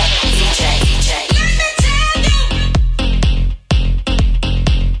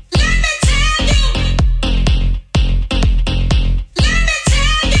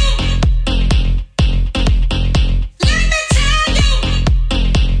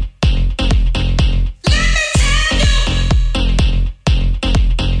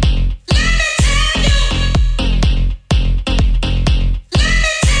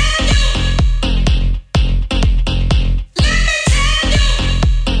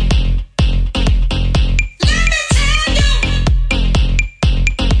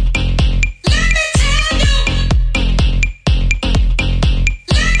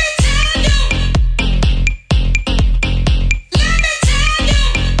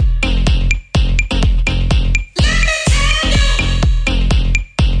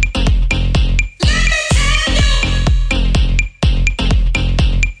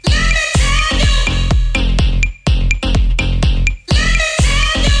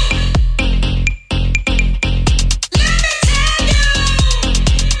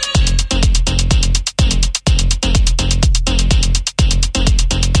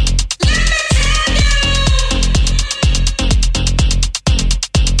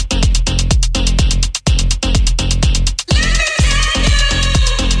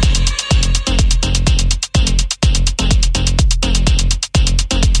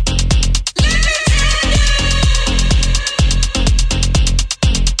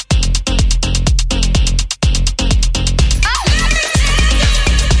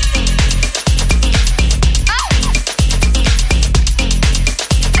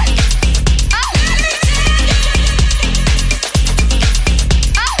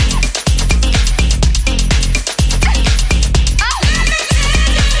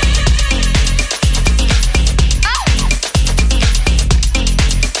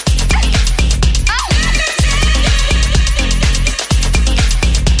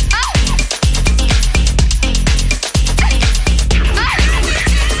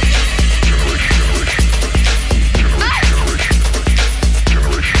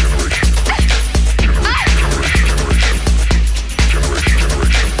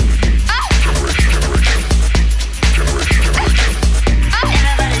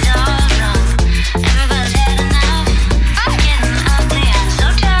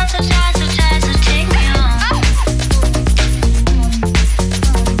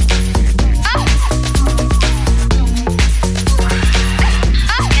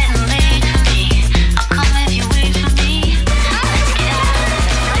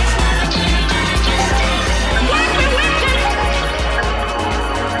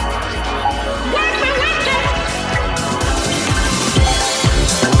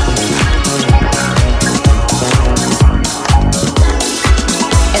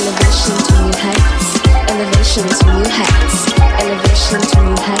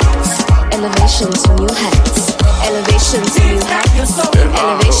 elevation to new heights, elevation to new heights,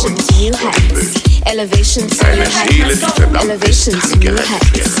 elevation to new heights, elevation to new heights, elevation to new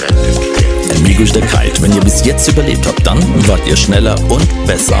heights. Migusch der Kite, wenn ihr bis jetzt überlebt habt, dann wart ihr schneller und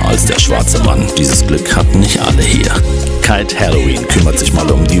besser als der schwarze Mann. Dieses Glück hatten nicht alle hier. Kite Halloween kümmert sich mal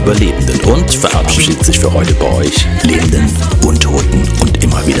um die Überlebenden und verabschiedet sich für heute bei euch, Lebenden, Untoten und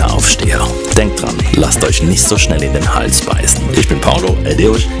immer wieder Aufsteher. Denkt dran, lasst euch nicht so schnell in den Hals beißen. Ich bin Paulo,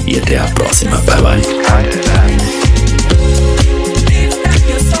 adeus y hasta la próxima. Bye bye.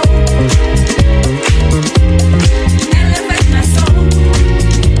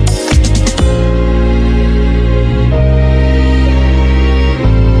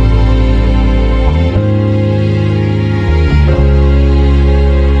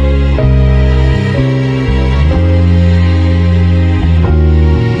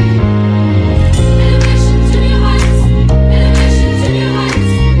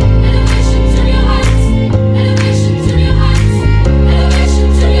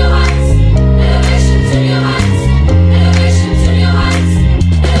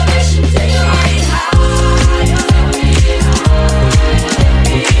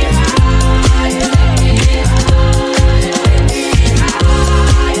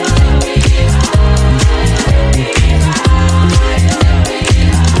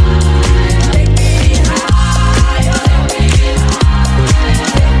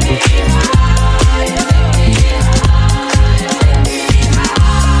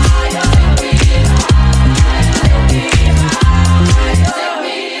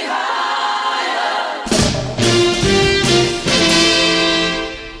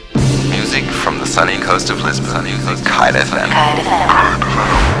 Sunny coast of Lisbon, Kite FM.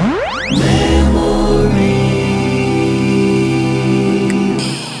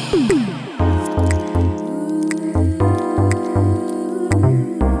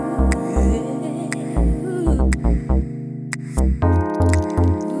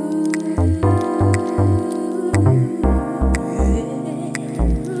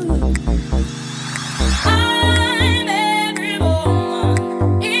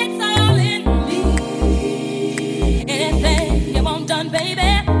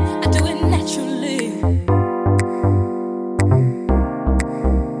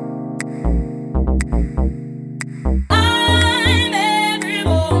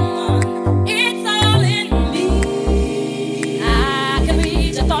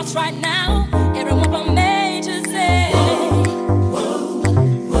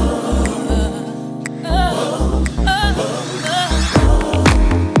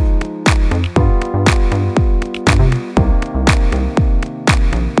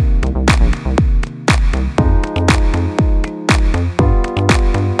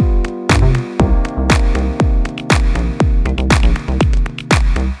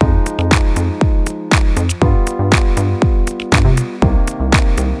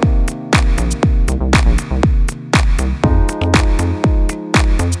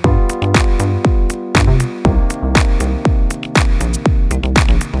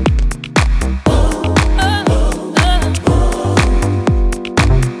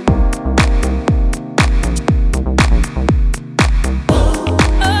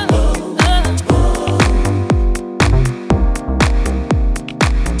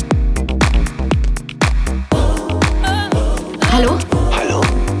 Hallo? Hallo?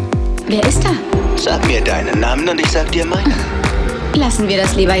 Wer ist da? Sag mir deinen Namen und ich sag dir meinen. Lassen wir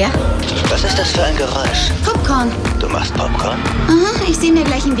das lieber, ja? Was ist das für ein Geräusch? Popcorn. Du machst Popcorn? Aha, ich sehe mir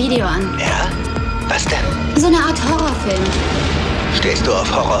gleich ein Video an. Ja? Was denn? So eine Art Horrorfilm. Stehst du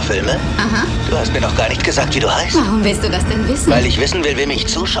auf Horrorfilme? Aha. Du hast mir noch gar nicht gesagt, wie du heißt. Warum willst du das denn wissen? Weil ich wissen will, wem ich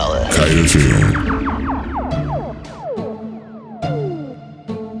zuschaue. Keine Film.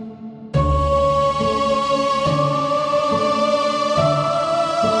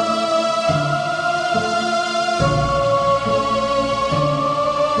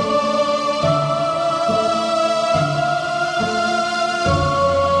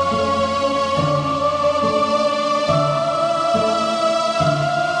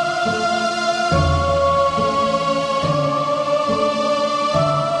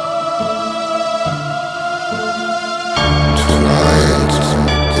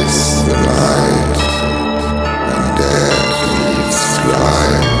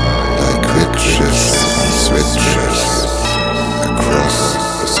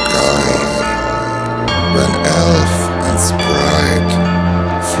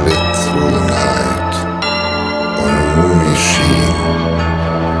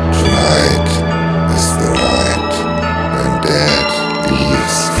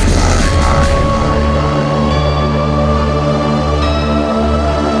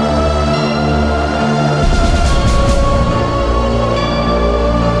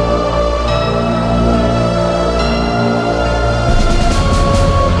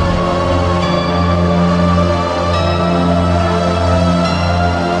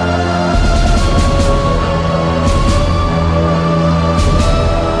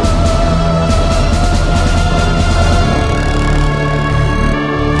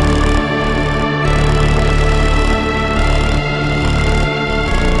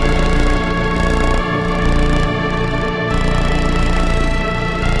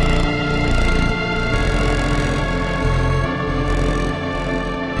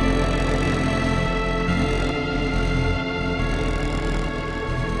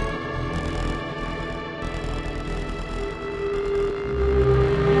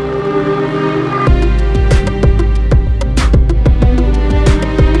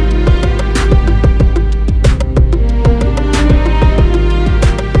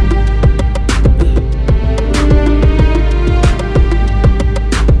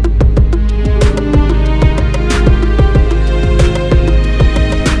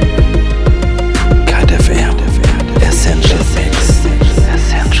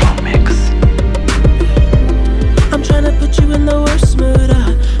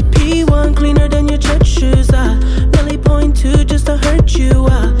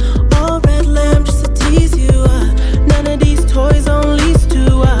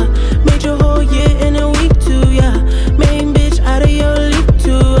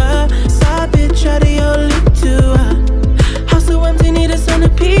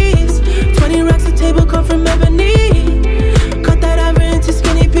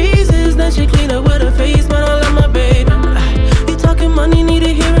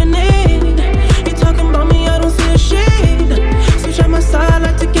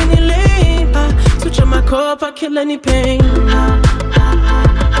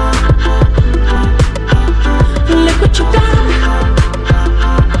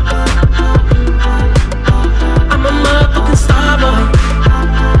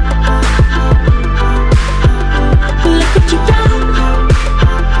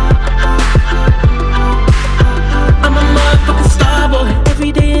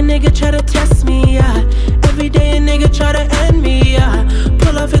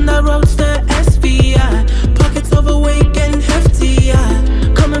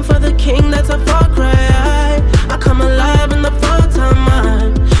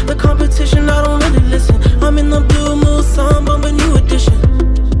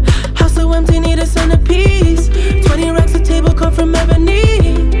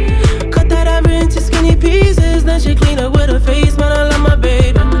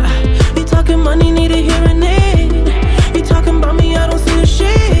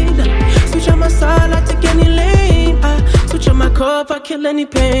 any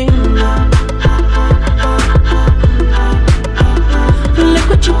pain. Look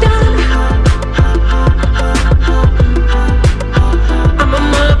what you done. I'm a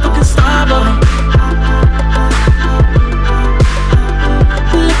motherfucking star boy.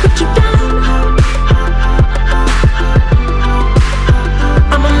 Look what you done.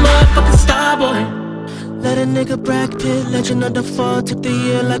 I'm a motherfucking star boy. Let a nigga Brad Pitt, legend of the fall, took the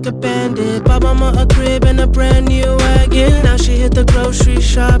year like a bandit. Bought mama a crib and a brand new wagon. Now she hit the grocery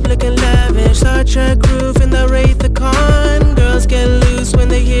shop looking lavish. Star Trek roof in the Wraith the Con. Girls get loose when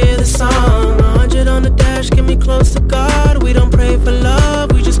they hear the song. 100 on the dash, get me close to God. We don't pray for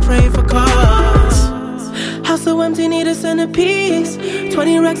love, we just pray for cause. House so empty, need a centerpiece.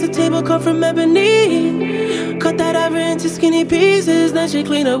 20 racks of table cut from ebony. Cut that ever into skinny pieces. Then she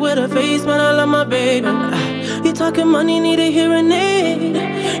clean up with her face, man, I love my baby. You talking money, need a hearing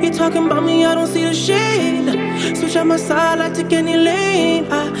aid. You talking about me, I don't see the shade. Switch on my side, I take any lane.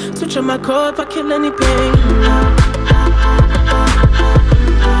 I switch on my core if I kill any pain.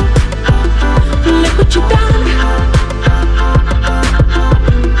 Look what you done.